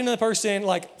like dug into the person,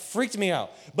 like freaked me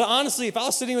out. But honestly, if I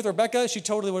was sitting with Rebecca, she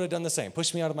totally would have done the same.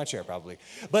 Pushed me out of my chair probably.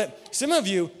 But some of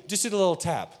you just did a little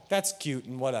tap. That's cute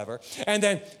and whatever. And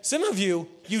then some of you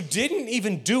didn't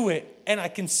even do it, and I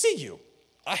can see you.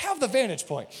 I have the vantage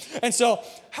point. And so,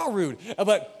 how rude.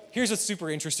 But here's what's super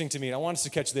interesting to me, and I want us to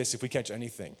catch this if we catch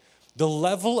anything. The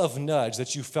level of nudge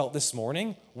that you felt this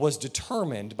morning was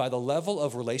determined by the level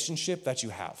of relationship that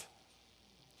you have.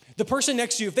 The person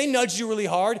next to you, if they nudged you really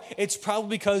hard, it's probably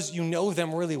because you know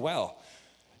them really well.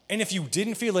 And if you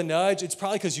didn't feel a nudge, it's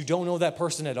probably because you don't know that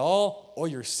person at all, or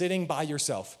you're sitting by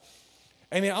yourself.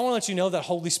 I mean, I want to let you know that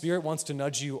Holy Spirit wants to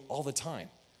nudge you all the time.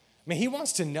 I mean, he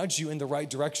wants to nudge you in the right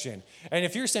direction. And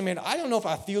if you're saying, man, I don't know if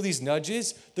I feel these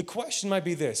nudges, the question might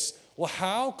be this. Well,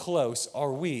 how close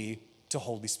are we to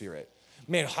Holy Spirit?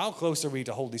 Man, how close are we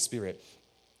to Holy Spirit?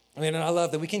 And I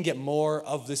love that we can get more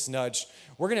of this nudge.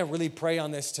 We're going to really pray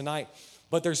on this tonight.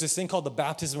 But there's this thing called the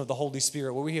baptism of the Holy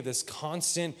Spirit, where we have this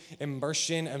constant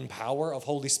immersion and power of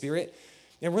Holy Spirit.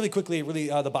 And really quickly,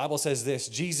 the Bible says this.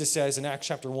 Jesus says in Acts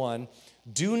chapter 1,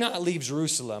 do not leave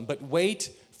Jerusalem, but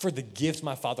wait for the gift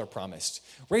my Father promised.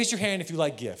 Raise your hand if you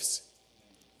like gifts.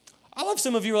 I love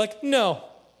some of you are like, no,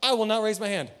 I will not raise my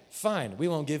hand. Fine, we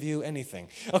won't give you anything.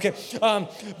 Okay,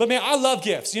 but man, I love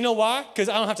gifts. You know why? Because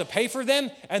I don't have to pay for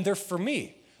them, and they're for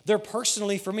me. They're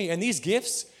personally for me. And these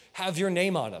gifts have your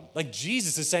name on them. Like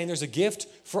Jesus is saying there's a gift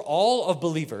for all of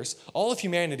believers, all of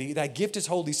humanity. That gift is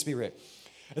Holy Spirit.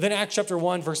 And then Acts chapter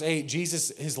 1, verse 8,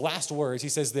 Jesus, his last words, he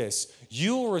says this,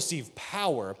 you will receive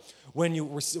power when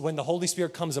the Holy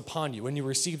Spirit comes upon you, when you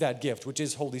receive that gift, which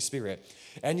is Holy Spirit.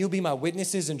 And you'll be my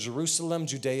witnesses in Jerusalem,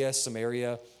 Judea,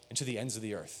 Samaria, and to the ends of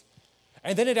the earth.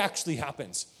 And then it actually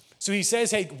happens. So he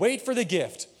says, hey, wait for the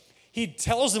gift. He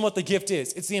tells them what the gift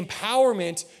is. It's the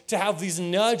empowerment to have these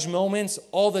nudge moments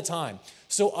all the time.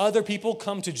 So other people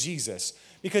come to Jesus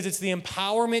because it's the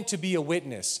empowerment to be a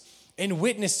witness. And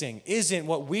witnessing isn't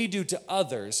what we do to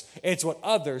others, it's what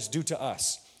others do to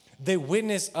us. They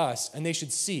witness us and they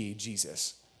should see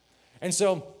Jesus. And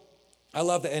so I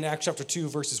love that in Acts chapter 2,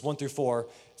 verses 1 through 4, it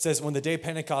says, when the day of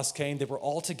Pentecost came, they were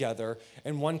all together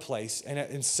in one place,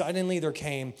 and suddenly there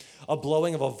came a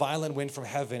blowing of a violent wind from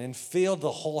heaven and filled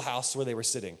the whole house where they were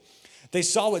sitting. They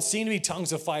saw what seemed to be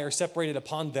tongues of fire separated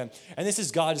upon them. And this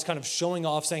is God just kind of showing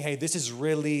off, saying, hey, this is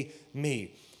really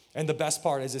me. And the best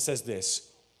part is it says this,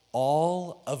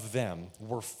 all of them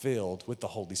were filled with the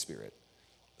Holy Spirit.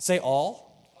 Say all.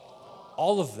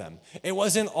 All of them. It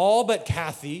wasn't all but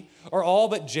Kathy or all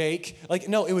but Jake.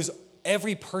 No, it was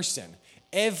every person.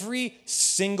 Every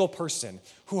single person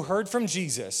who heard from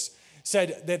Jesus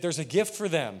said that there's a gift for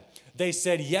them. They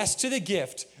said yes to the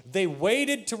gift. They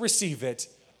waited to receive it.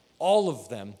 All of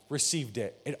them received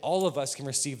it. And all of us can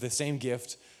receive the same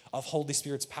gift of Holy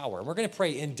Spirit's power. And we're going to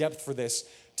pray in depth for this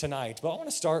tonight. But I want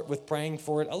to start with praying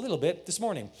for it a little bit this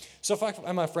morning. So if I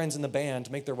have my friends in the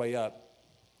band make their way up.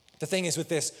 The thing is with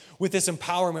this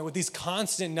empowerment, with these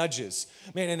constant nudges,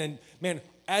 man,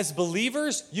 as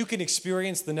believers, you can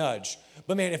experience the nudge.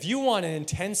 But man, if you want an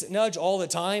intense nudge all the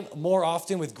time, more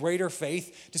often with greater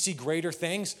faith to see greater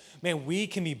things, man, we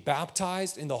can be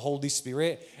baptized in the Holy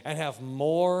Spirit and have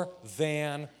more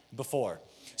than before.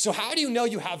 So how do you know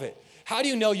you have it? How do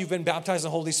you know you've been baptized in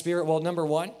the Holy Spirit? Well, number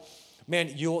one,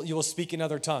 man, you will speak in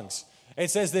other tongues.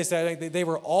 It says this, that they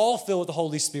were all filled with the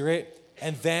Holy Spirit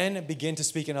and then begin to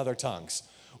speak in other tongues.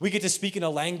 We get to speak in a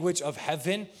language of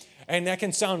heaven, and that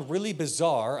can sound really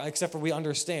bizarre, except for we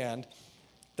understand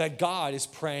that God is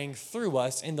praying through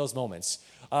us in those moments.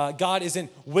 God isn't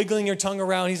wiggling your tongue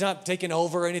around. He's not taking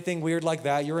over or anything weird like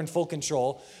that. You're in full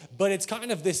control. But it's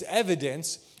kind of this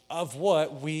evidence of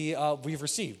what we've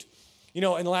received. You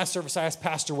know, in the last service, I asked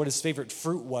Pastor what his favorite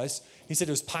fruit was. He said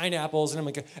it was pineapples. And I'm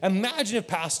like, imagine if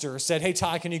Pastor said, hey,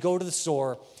 Ty, can you go to the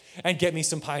store and get me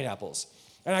some pineapples?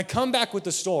 And I come back with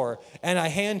the store and I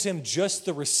hand him just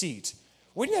the receipt.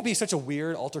 Wouldn't that be such a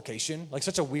weird altercation, like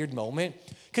such a weird moment?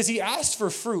 Because he asked for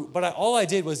fruit, but all I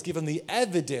did was give him the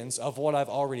evidence of what I've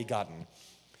already gotten.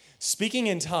 Speaking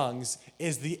in tongues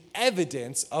is the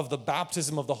evidence of the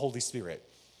baptism of the Holy Spirit.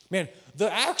 Man,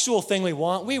 the actual thing we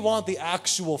want the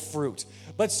actual fruit.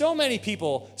 But so many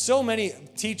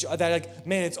teach that,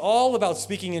 man, it's all about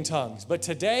speaking in tongues. But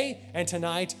today and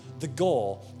tonight, the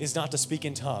goal is not to speak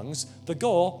in tongues. The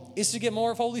goal is to get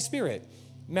more of Holy Spirit.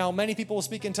 Now, many people will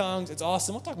speak in tongues. It's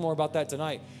awesome. We'll talk more about that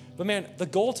tonight. But man, the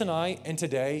goal tonight and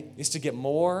today is to get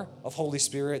more of Holy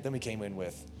Spirit than we came in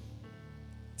with.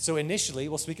 So initially,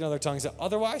 we'll speak in other tongues.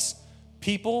 Otherwise,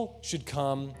 people should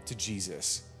come to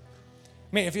Jesus.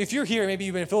 Man, if you're here, maybe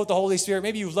you've been filled with the Holy Spirit,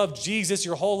 maybe you've loved Jesus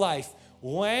your whole life.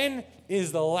 When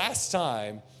is the last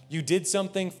time you did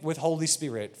something with Holy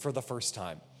Spirit for the first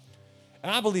time?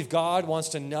 And I believe God wants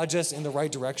to nudge us in the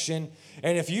right direction.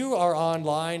 And if you are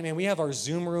online, man, we have our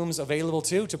Zoom rooms available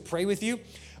too to pray with you.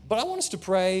 But I want us to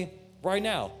pray right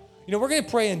now. You know, we're going to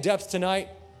pray in depth tonight.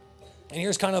 And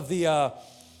here's kind of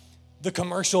the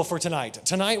commercial for tonight.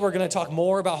 Tonight, we're going to talk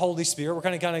more about Holy Spirit. We're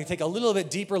going to kind of take a little bit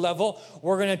deeper level.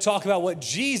 We're going to talk about what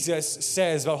Jesus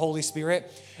says about Holy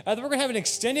Spirit. And then we're going to have an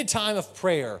extended time of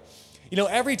prayer. You know,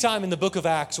 every time in the book of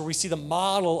Acts where we see the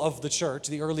model of the church,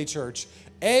 the early church,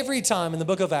 every time in the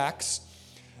book of Acts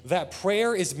that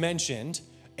prayer is mentioned,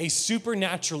 a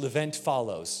supernatural event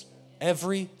follows.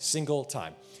 Every single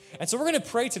time. And so we're going to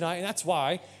pray tonight, and that's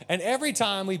why. And every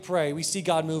time we pray, we see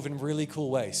God move in really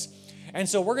cool ways. And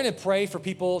so we're going to pray for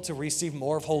people to receive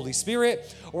more of Holy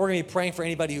Spirit. We're going to be praying for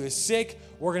anybody who is sick.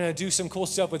 We're going to do some cool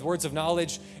stuff with words of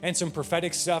knowledge and some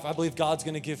prophetic stuff. I believe God's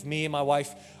going to give me and my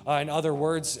wife and other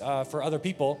words for other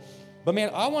people. But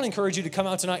man, I want to encourage you to come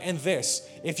out tonight and this.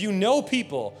 If you know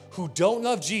people who don't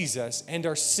love Jesus and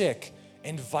are sick,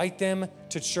 invite them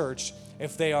to church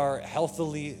if they are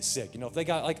healthily sick. If they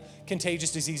got like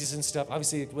contagious diseases and stuff,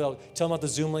 obviously we'll tell them about the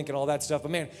Zoom link and all that stuff.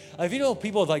 But man, if you know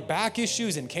people with like back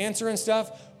issues and cancer and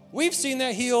stuff, we've seen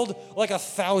that healed like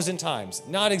 1,000 times,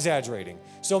 not exaggerating.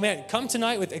 So man, come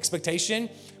tonight with expectation,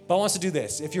 but I want us to do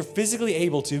this. If you're physically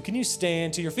able to, can you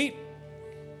stand to your feet?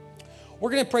 We're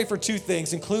going to pray for two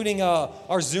things, including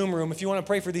our Zoom room. If you want to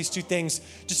pray for these two things,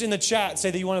 just in the chat,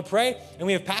 say that you want to pray, and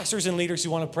we have pastors and leaders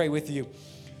who want to pray with you.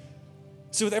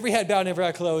 So with every head bowed and every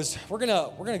eye closed, we're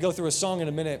gonna go through a song in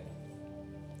a minute.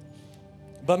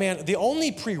 But man, the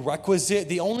only prerequisite,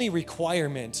 the only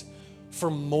requirement for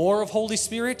more of Holy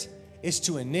Spirit is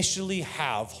to initially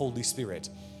have Holy Spirit.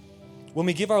 When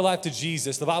we give our life to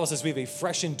Jesus, the Bible says we have a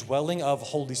fresh indwelling of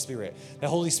Holy Spirit. The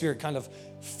Holy Spirit kind of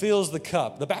fills the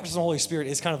cup. The baptism of the Holy Spirit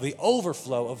is kind of the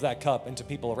overflow of that cup into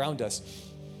people around us.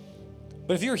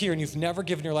 But if you're here and you've never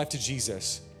given your life to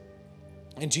Jesus,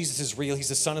 and Jesus is real, he's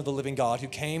the Son of the living God who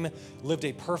came, lived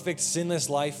a perfect, sinless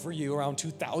life for you around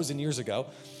 2,000 years ago.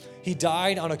 He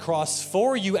died on a cross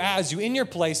for you, as you, in your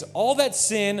place, all that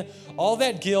sin, all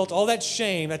that guilt, all that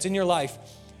shame that's in your life.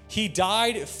 He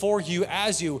died for you,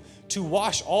 as you, to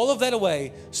wash all of that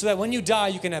away so that when you die,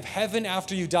 you can have heaven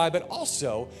after you die, but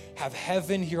also have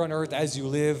heaven here on earth as you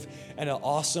live in an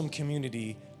awesome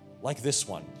community like this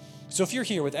one. So if you're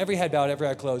here with every head bowed, every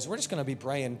eye closed, we're just going to be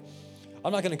praying.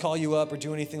 I'm not going to call you up or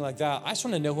do anything like that. I just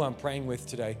want to know who I'm praying with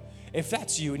today. If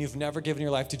that's you and you've never given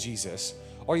your life to Jesus,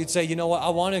 or you'd say, you know what, I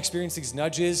want to experience these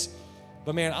nudges,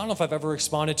 but man, I don't know if I've ever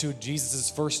responded to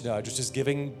Jesus' first nudge, which is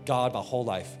giving God my whole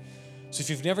life. So if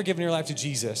you've never given your life to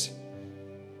Jesus,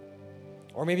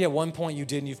 or maybe at one point you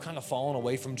did and you've kind of fallen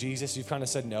away from Jesus, you've kind of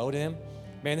said no to him,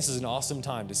 man, this is an awesome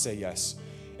time to say yes.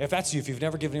 If that's you, if you've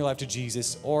never given your life to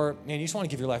Jesus, or man, you just want to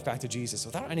give your life back to Jesus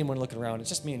without anyone looking around, it's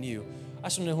just me and you, I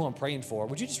just want to know who I'm praying for.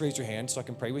 Would you just raise your hand so I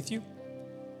can pray with you?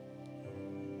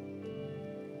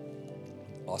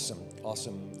 Awesome.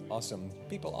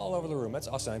 People all over the room, that's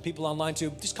awesome. And people online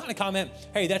too, just kind of comment,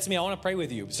 hey, that's me, I want to pray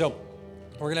with you. So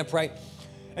we're going to pray.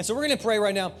 And so we're going to pray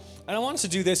right now. And I want us to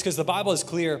do this because the Bible is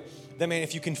clear that, man,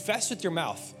 if you confess with your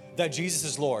mouth that Jesus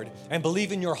is Lord and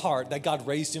believe in your heart that God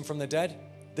raised him from the dead,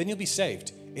 then you'll be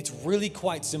saved. It's really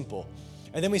quite simple.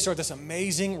 And then we start this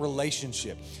amazing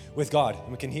relationship with God,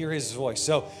 and we can hear his voice.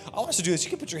 So I want us to do this. You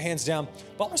can put your hands down,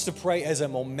 but I want us to pray as a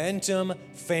momentum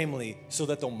family so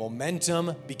that the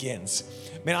momentum begins.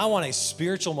 Man, I want a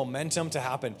spiritual momentum to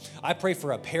happen. I pray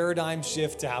for a paradigm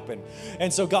shift to happen.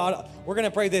 And so God, we're going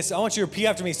to pray this. I want you to repeat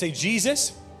after me. Say,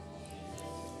 Jesus,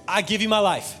 I give you my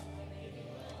life.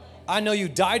 I know you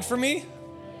died for me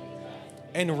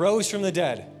and rose from the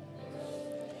dead.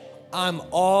 I'm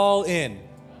all in.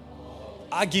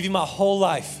 I give you my whole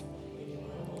life,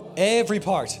 every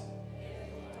part.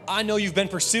 I know you've been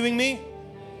pursuing me,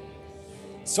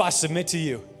 so I submit to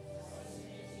you.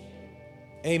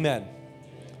 Amen.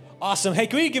 Awesome. Hey,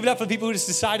 can we give it up for the people who just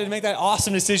decided to make that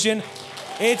awesome decision?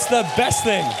 It's the best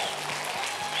thing.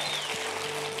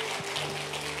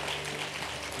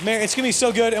 Man, it's gonna be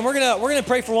so good. And we're gonna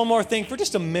pray for one more thing for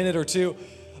just a minute or two.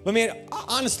 But man,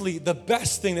 honestly, the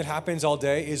best thing that happens all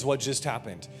day is what just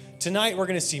happened. Tonight, we're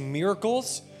going to see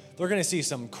miracles. We're going to see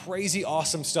some crazy,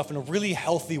 awesome stuff in a really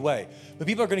healthy way. The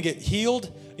people are going to get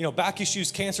healed, back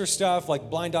issues, cancer stuff, like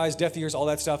blind eyes, deaf ears, all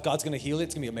that stuff. God's going to heal it.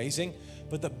 It's going to be amazing.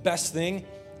 But the best thing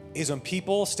is when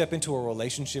people step into a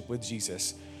relationship with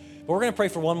Jesus. But we're going to pray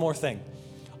for one more thing.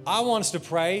 I want us to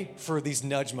pray for these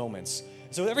nudge moments.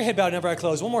 So with every head bowed and every eye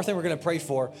closed, one more thing we're going to pray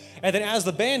for. And then as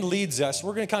the band leads us,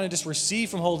 we're going to kind of just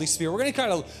receive from Holy Spirit. We're going to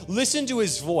kind of listen to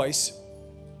his voice.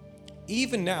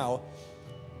 Even now,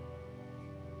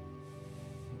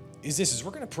 is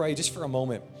we're going to pray just for a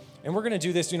moment. And we're going to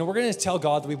do this, we're going to tell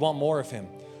God that we want more of him.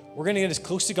 We're going to get as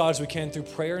close to God as we can through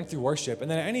prayer and through worship.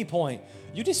 And then at any point,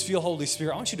 you just feel Holy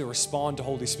Spirit. I want you to respond to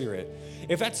Holy Spirit.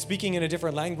 If that's speaking in a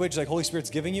different language like Holy Spirit's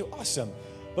giving you, awesome.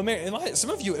 But man, some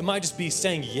of you, it might just be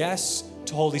saying yes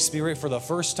to Holy Spirit for the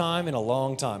first time in a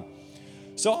long time.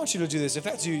 So I want you to do this. If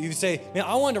that's you, you say, man,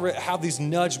 I want to have these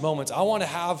nudge moments. I want to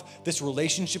have this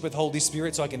relationship with Holy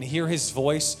Spirit so I can hear his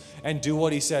voice and do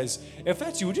what he says. If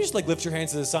that's you, would you just lift your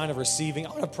hands as a sign of receiving? I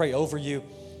want to pray over you.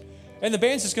 And the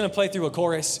band's just going to play through a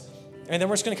chorus. And then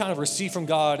we're just going to kind of receive from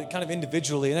God kind of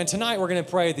individually. And then tonight we're going to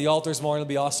pray at the altars more. It'll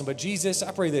be awesome. But Jesus,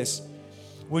 I pray this.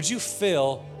 Would you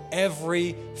fill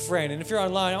every friend. And if you're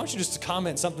online, I want you just to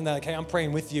comment something that, hey, I'm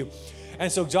praying with you.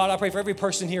 And so, God, I pray for every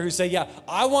person here who say, yeah,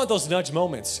 I want those nudge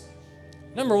moments.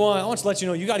 Number one, I want to let you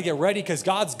know you got to get ready because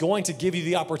God's going to give you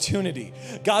the opportunity.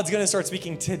 God's going to start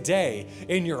speaking today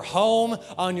in your home,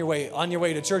 on your way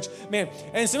to church. Man,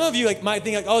 and some of you might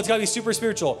think oh, it's got to be super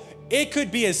spiritual. It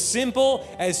could be as simple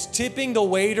as tipping the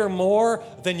waiter more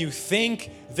than you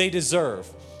think they deserve.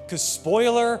 Because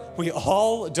spoiler, we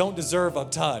all don't deserve a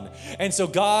ton. And so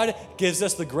God gives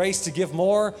us the grace to give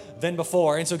more than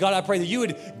before. And so God, I pray that you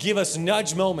would give us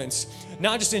nudge moments,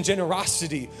 not just in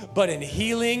generosity, but in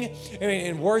healing,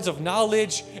 in words of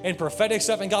knowledge, and prophetic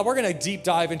stuff. And God, we're going to deep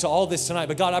dive into all this tonight.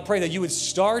 But God, I pray that you would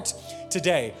start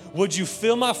today. Would you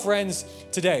fill my friends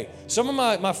today? Some of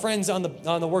my friends on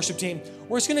the worship team,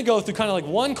 we're just going to go through kind of like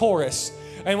one chorus.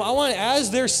 And I want, as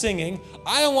they're singing,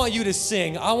 I don't want you to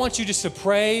sing. I want you just to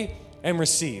pray and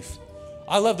receive.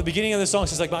 I love the beginning of the song. It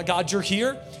says my God, you're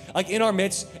here, in our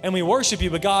midst, and we worship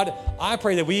you. But God, I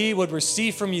pray that we would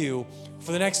receive from you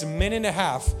for the next minute and a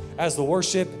half as the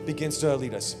worship begins to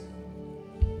lead us.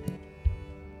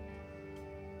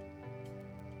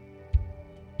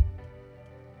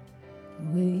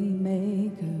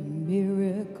 Waymaker,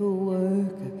 miracle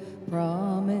worker,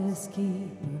 promise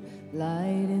keeper, light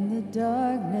in the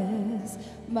darkness,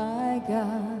 my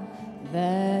God,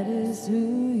 that is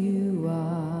who you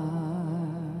are.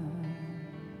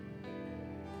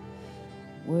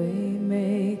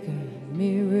 Waymaker,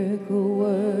 miracle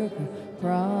worker,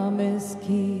 promise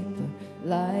keeper,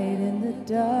 light in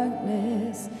the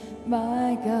darkness,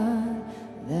 my God,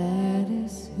 that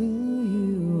is who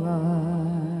you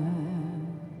are.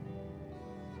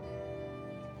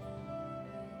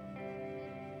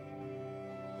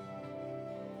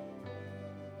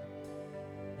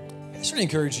 I just want to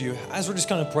encourage you, as we're just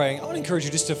kind of praying, I want to encourage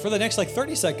you just to, for the next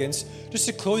 30 seconds, just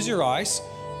to close your eyes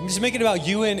and just make it about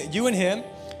you and him.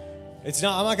 I'm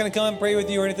not going to come and pray with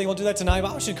you or anything. We'll do that tonight, but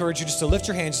I want to encourage you just to lift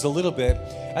your hands just a little bit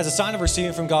as a sign of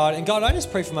receiving from God. And God, I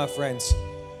just pray for my friends.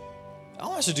 I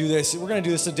want us to do this. We're going to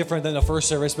do this different than the first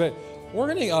service, but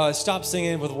we're going to stop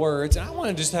singing with words. And I want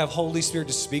to just have Holy Spirit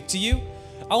to speak to you.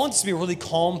 I want this to be a really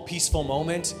calm, peaceful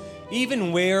moment,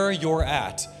 even where you're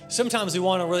at. Sometimes we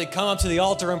want to really come up to the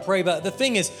altar and pray, but the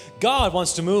thing is, God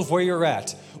wants to move where you're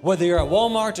at. Whether you're at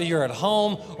Walmart or you're at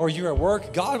home or you're at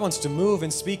work, God wants to move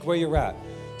and speak where you're at.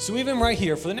 So even right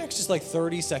here, for the next just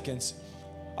 30 seconds,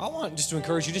 I want just to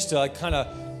encourage you just to kind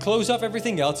of close up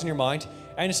everything else in your mind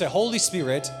and just say, Holy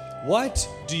Spirit, what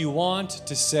do you want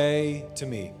to say to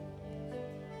me?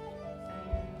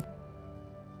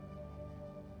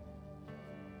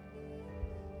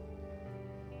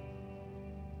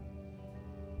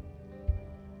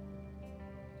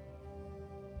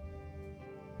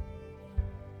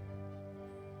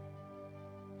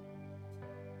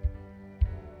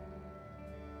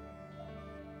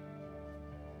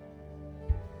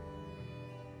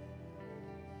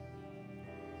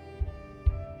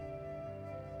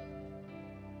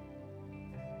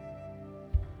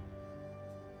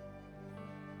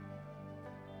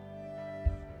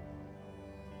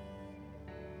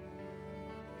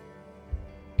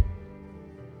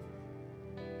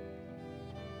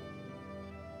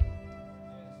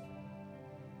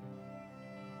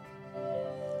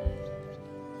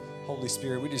 Holy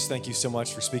Spirit, we just thank you so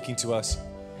much for speaking to us.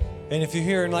 And if you're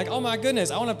here and oh my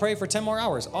goodness, I want to pray for 10 more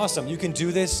hours. Awesome. You can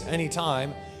do this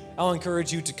anytime. I'll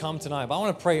encourage you to come tonight. But I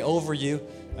want to pray over you,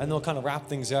 and then we'll kind of wrap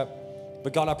things up.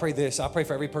 But God, I pray this. I pray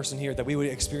for every person here that we would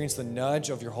experience the nudge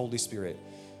of your Holy Spirit.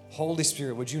 Holy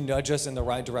Spirit, would you nudge us in the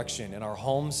right direction in our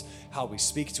homes, how we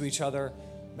speak to each other?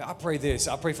 I pray this.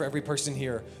 I pray for every person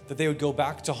here that they would go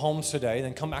back to homes today and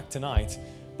then come back tonight.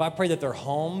 But I pray that their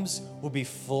homes will be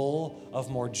full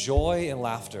of more joy and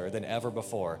laughter than ever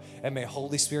before. And may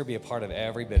Holy Spirit be a part of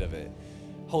every bit of it.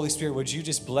 Holy Spirit, would you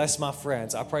just bless my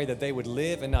friends? I pray that they would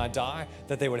live and not die,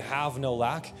 that they would have no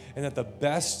lack, and that the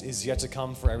best is yet to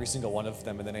come for every single one of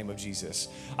them in the name of Jesus.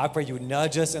 I pray you would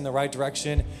nudge us in the right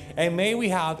direction. And may we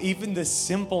have even this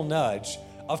simple nudge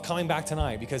of coming back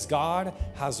tonight, because God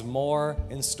has more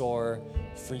in store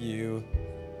for you.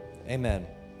 Amen.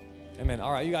 Amen.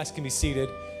 All right, you guys can be seated.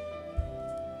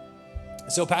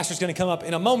 So Pastor's going to come up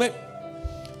in a moment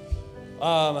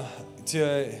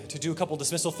to do a couple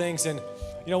dismissal things. And,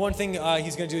 one thing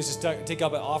he's going to do is just take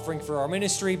up an offering for our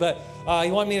ministry. But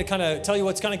he wanted me to kind of tell you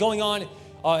what's kind of going on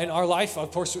in our life.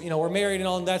 Of course, we're married and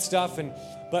all that stuff.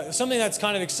 But something that's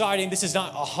kind of exciting, this is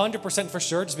not 100% for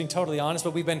sure, just being totally honest,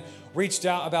 but we've been reached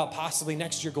out about possibly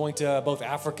next year going to both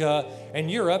Africa and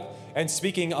Europe and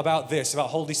speaking about this, about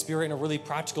Holy Spirit in a really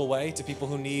practical way to people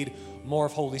who need more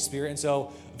of Holy Spirit. And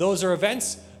so those are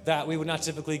events that we would not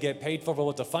typically get paid for, but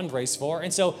what to fundraise for.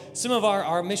 And so some of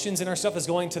our missions and our stuff is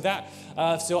going to that.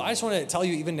 So I just want to tell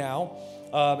you even now,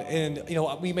 and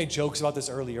we made jokes about this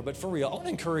earlier, but for real, I want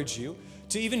to encourage you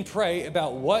to even pray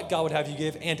about what God would have you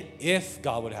give and if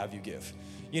God would have you give.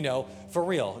 For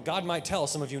real, God might tell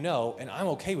some of you no, and I'm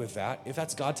okay with that if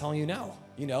that's God telling you no.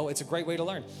 It's a great way to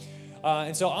learn.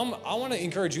 And so I want to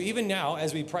encourage you, even now,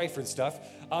 as we pray for stuff,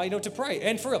 to pray.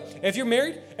 And for real, if you're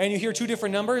married and you hear two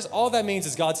different numbers, all that means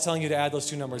is God's telling you to add those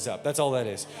two numbers up. That's all that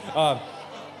is.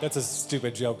 That's a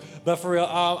stupid joke. But for real,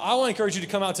 I want to encourage you to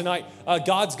come out tonight.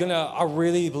 God's going to, I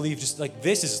really believe, just like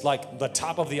this is like the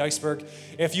top of the iceberg.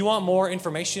 If you want more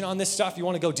information on this stuff, you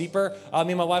want to go deeper, me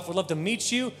and my wife would love to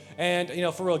meet you and,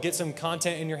 for real, get some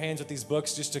content in your hands with these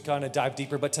books just to kind of dive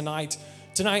deeper. But tonight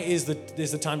is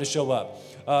the time to show up.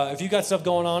 If you got stuff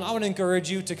going on, I want to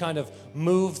encourage you to kind of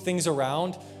move things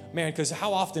around. Man, because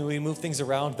how often we move things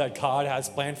around that God has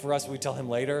planned for us, we tell him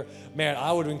later. Man,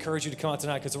 I would encourage you to come out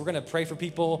tonight because we're going to pray for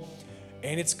people,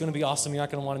 and it's going to be awesome. You're not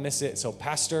going to want to miss it. So,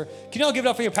 Pastor, can you all give it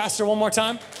up for your pastor one more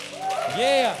time?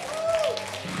 Yeah.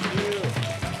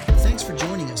 Thanks for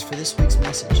joining us for this week's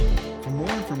message. For more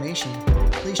information,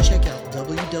 please check out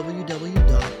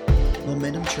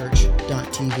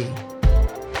www.momentumchurch.tv.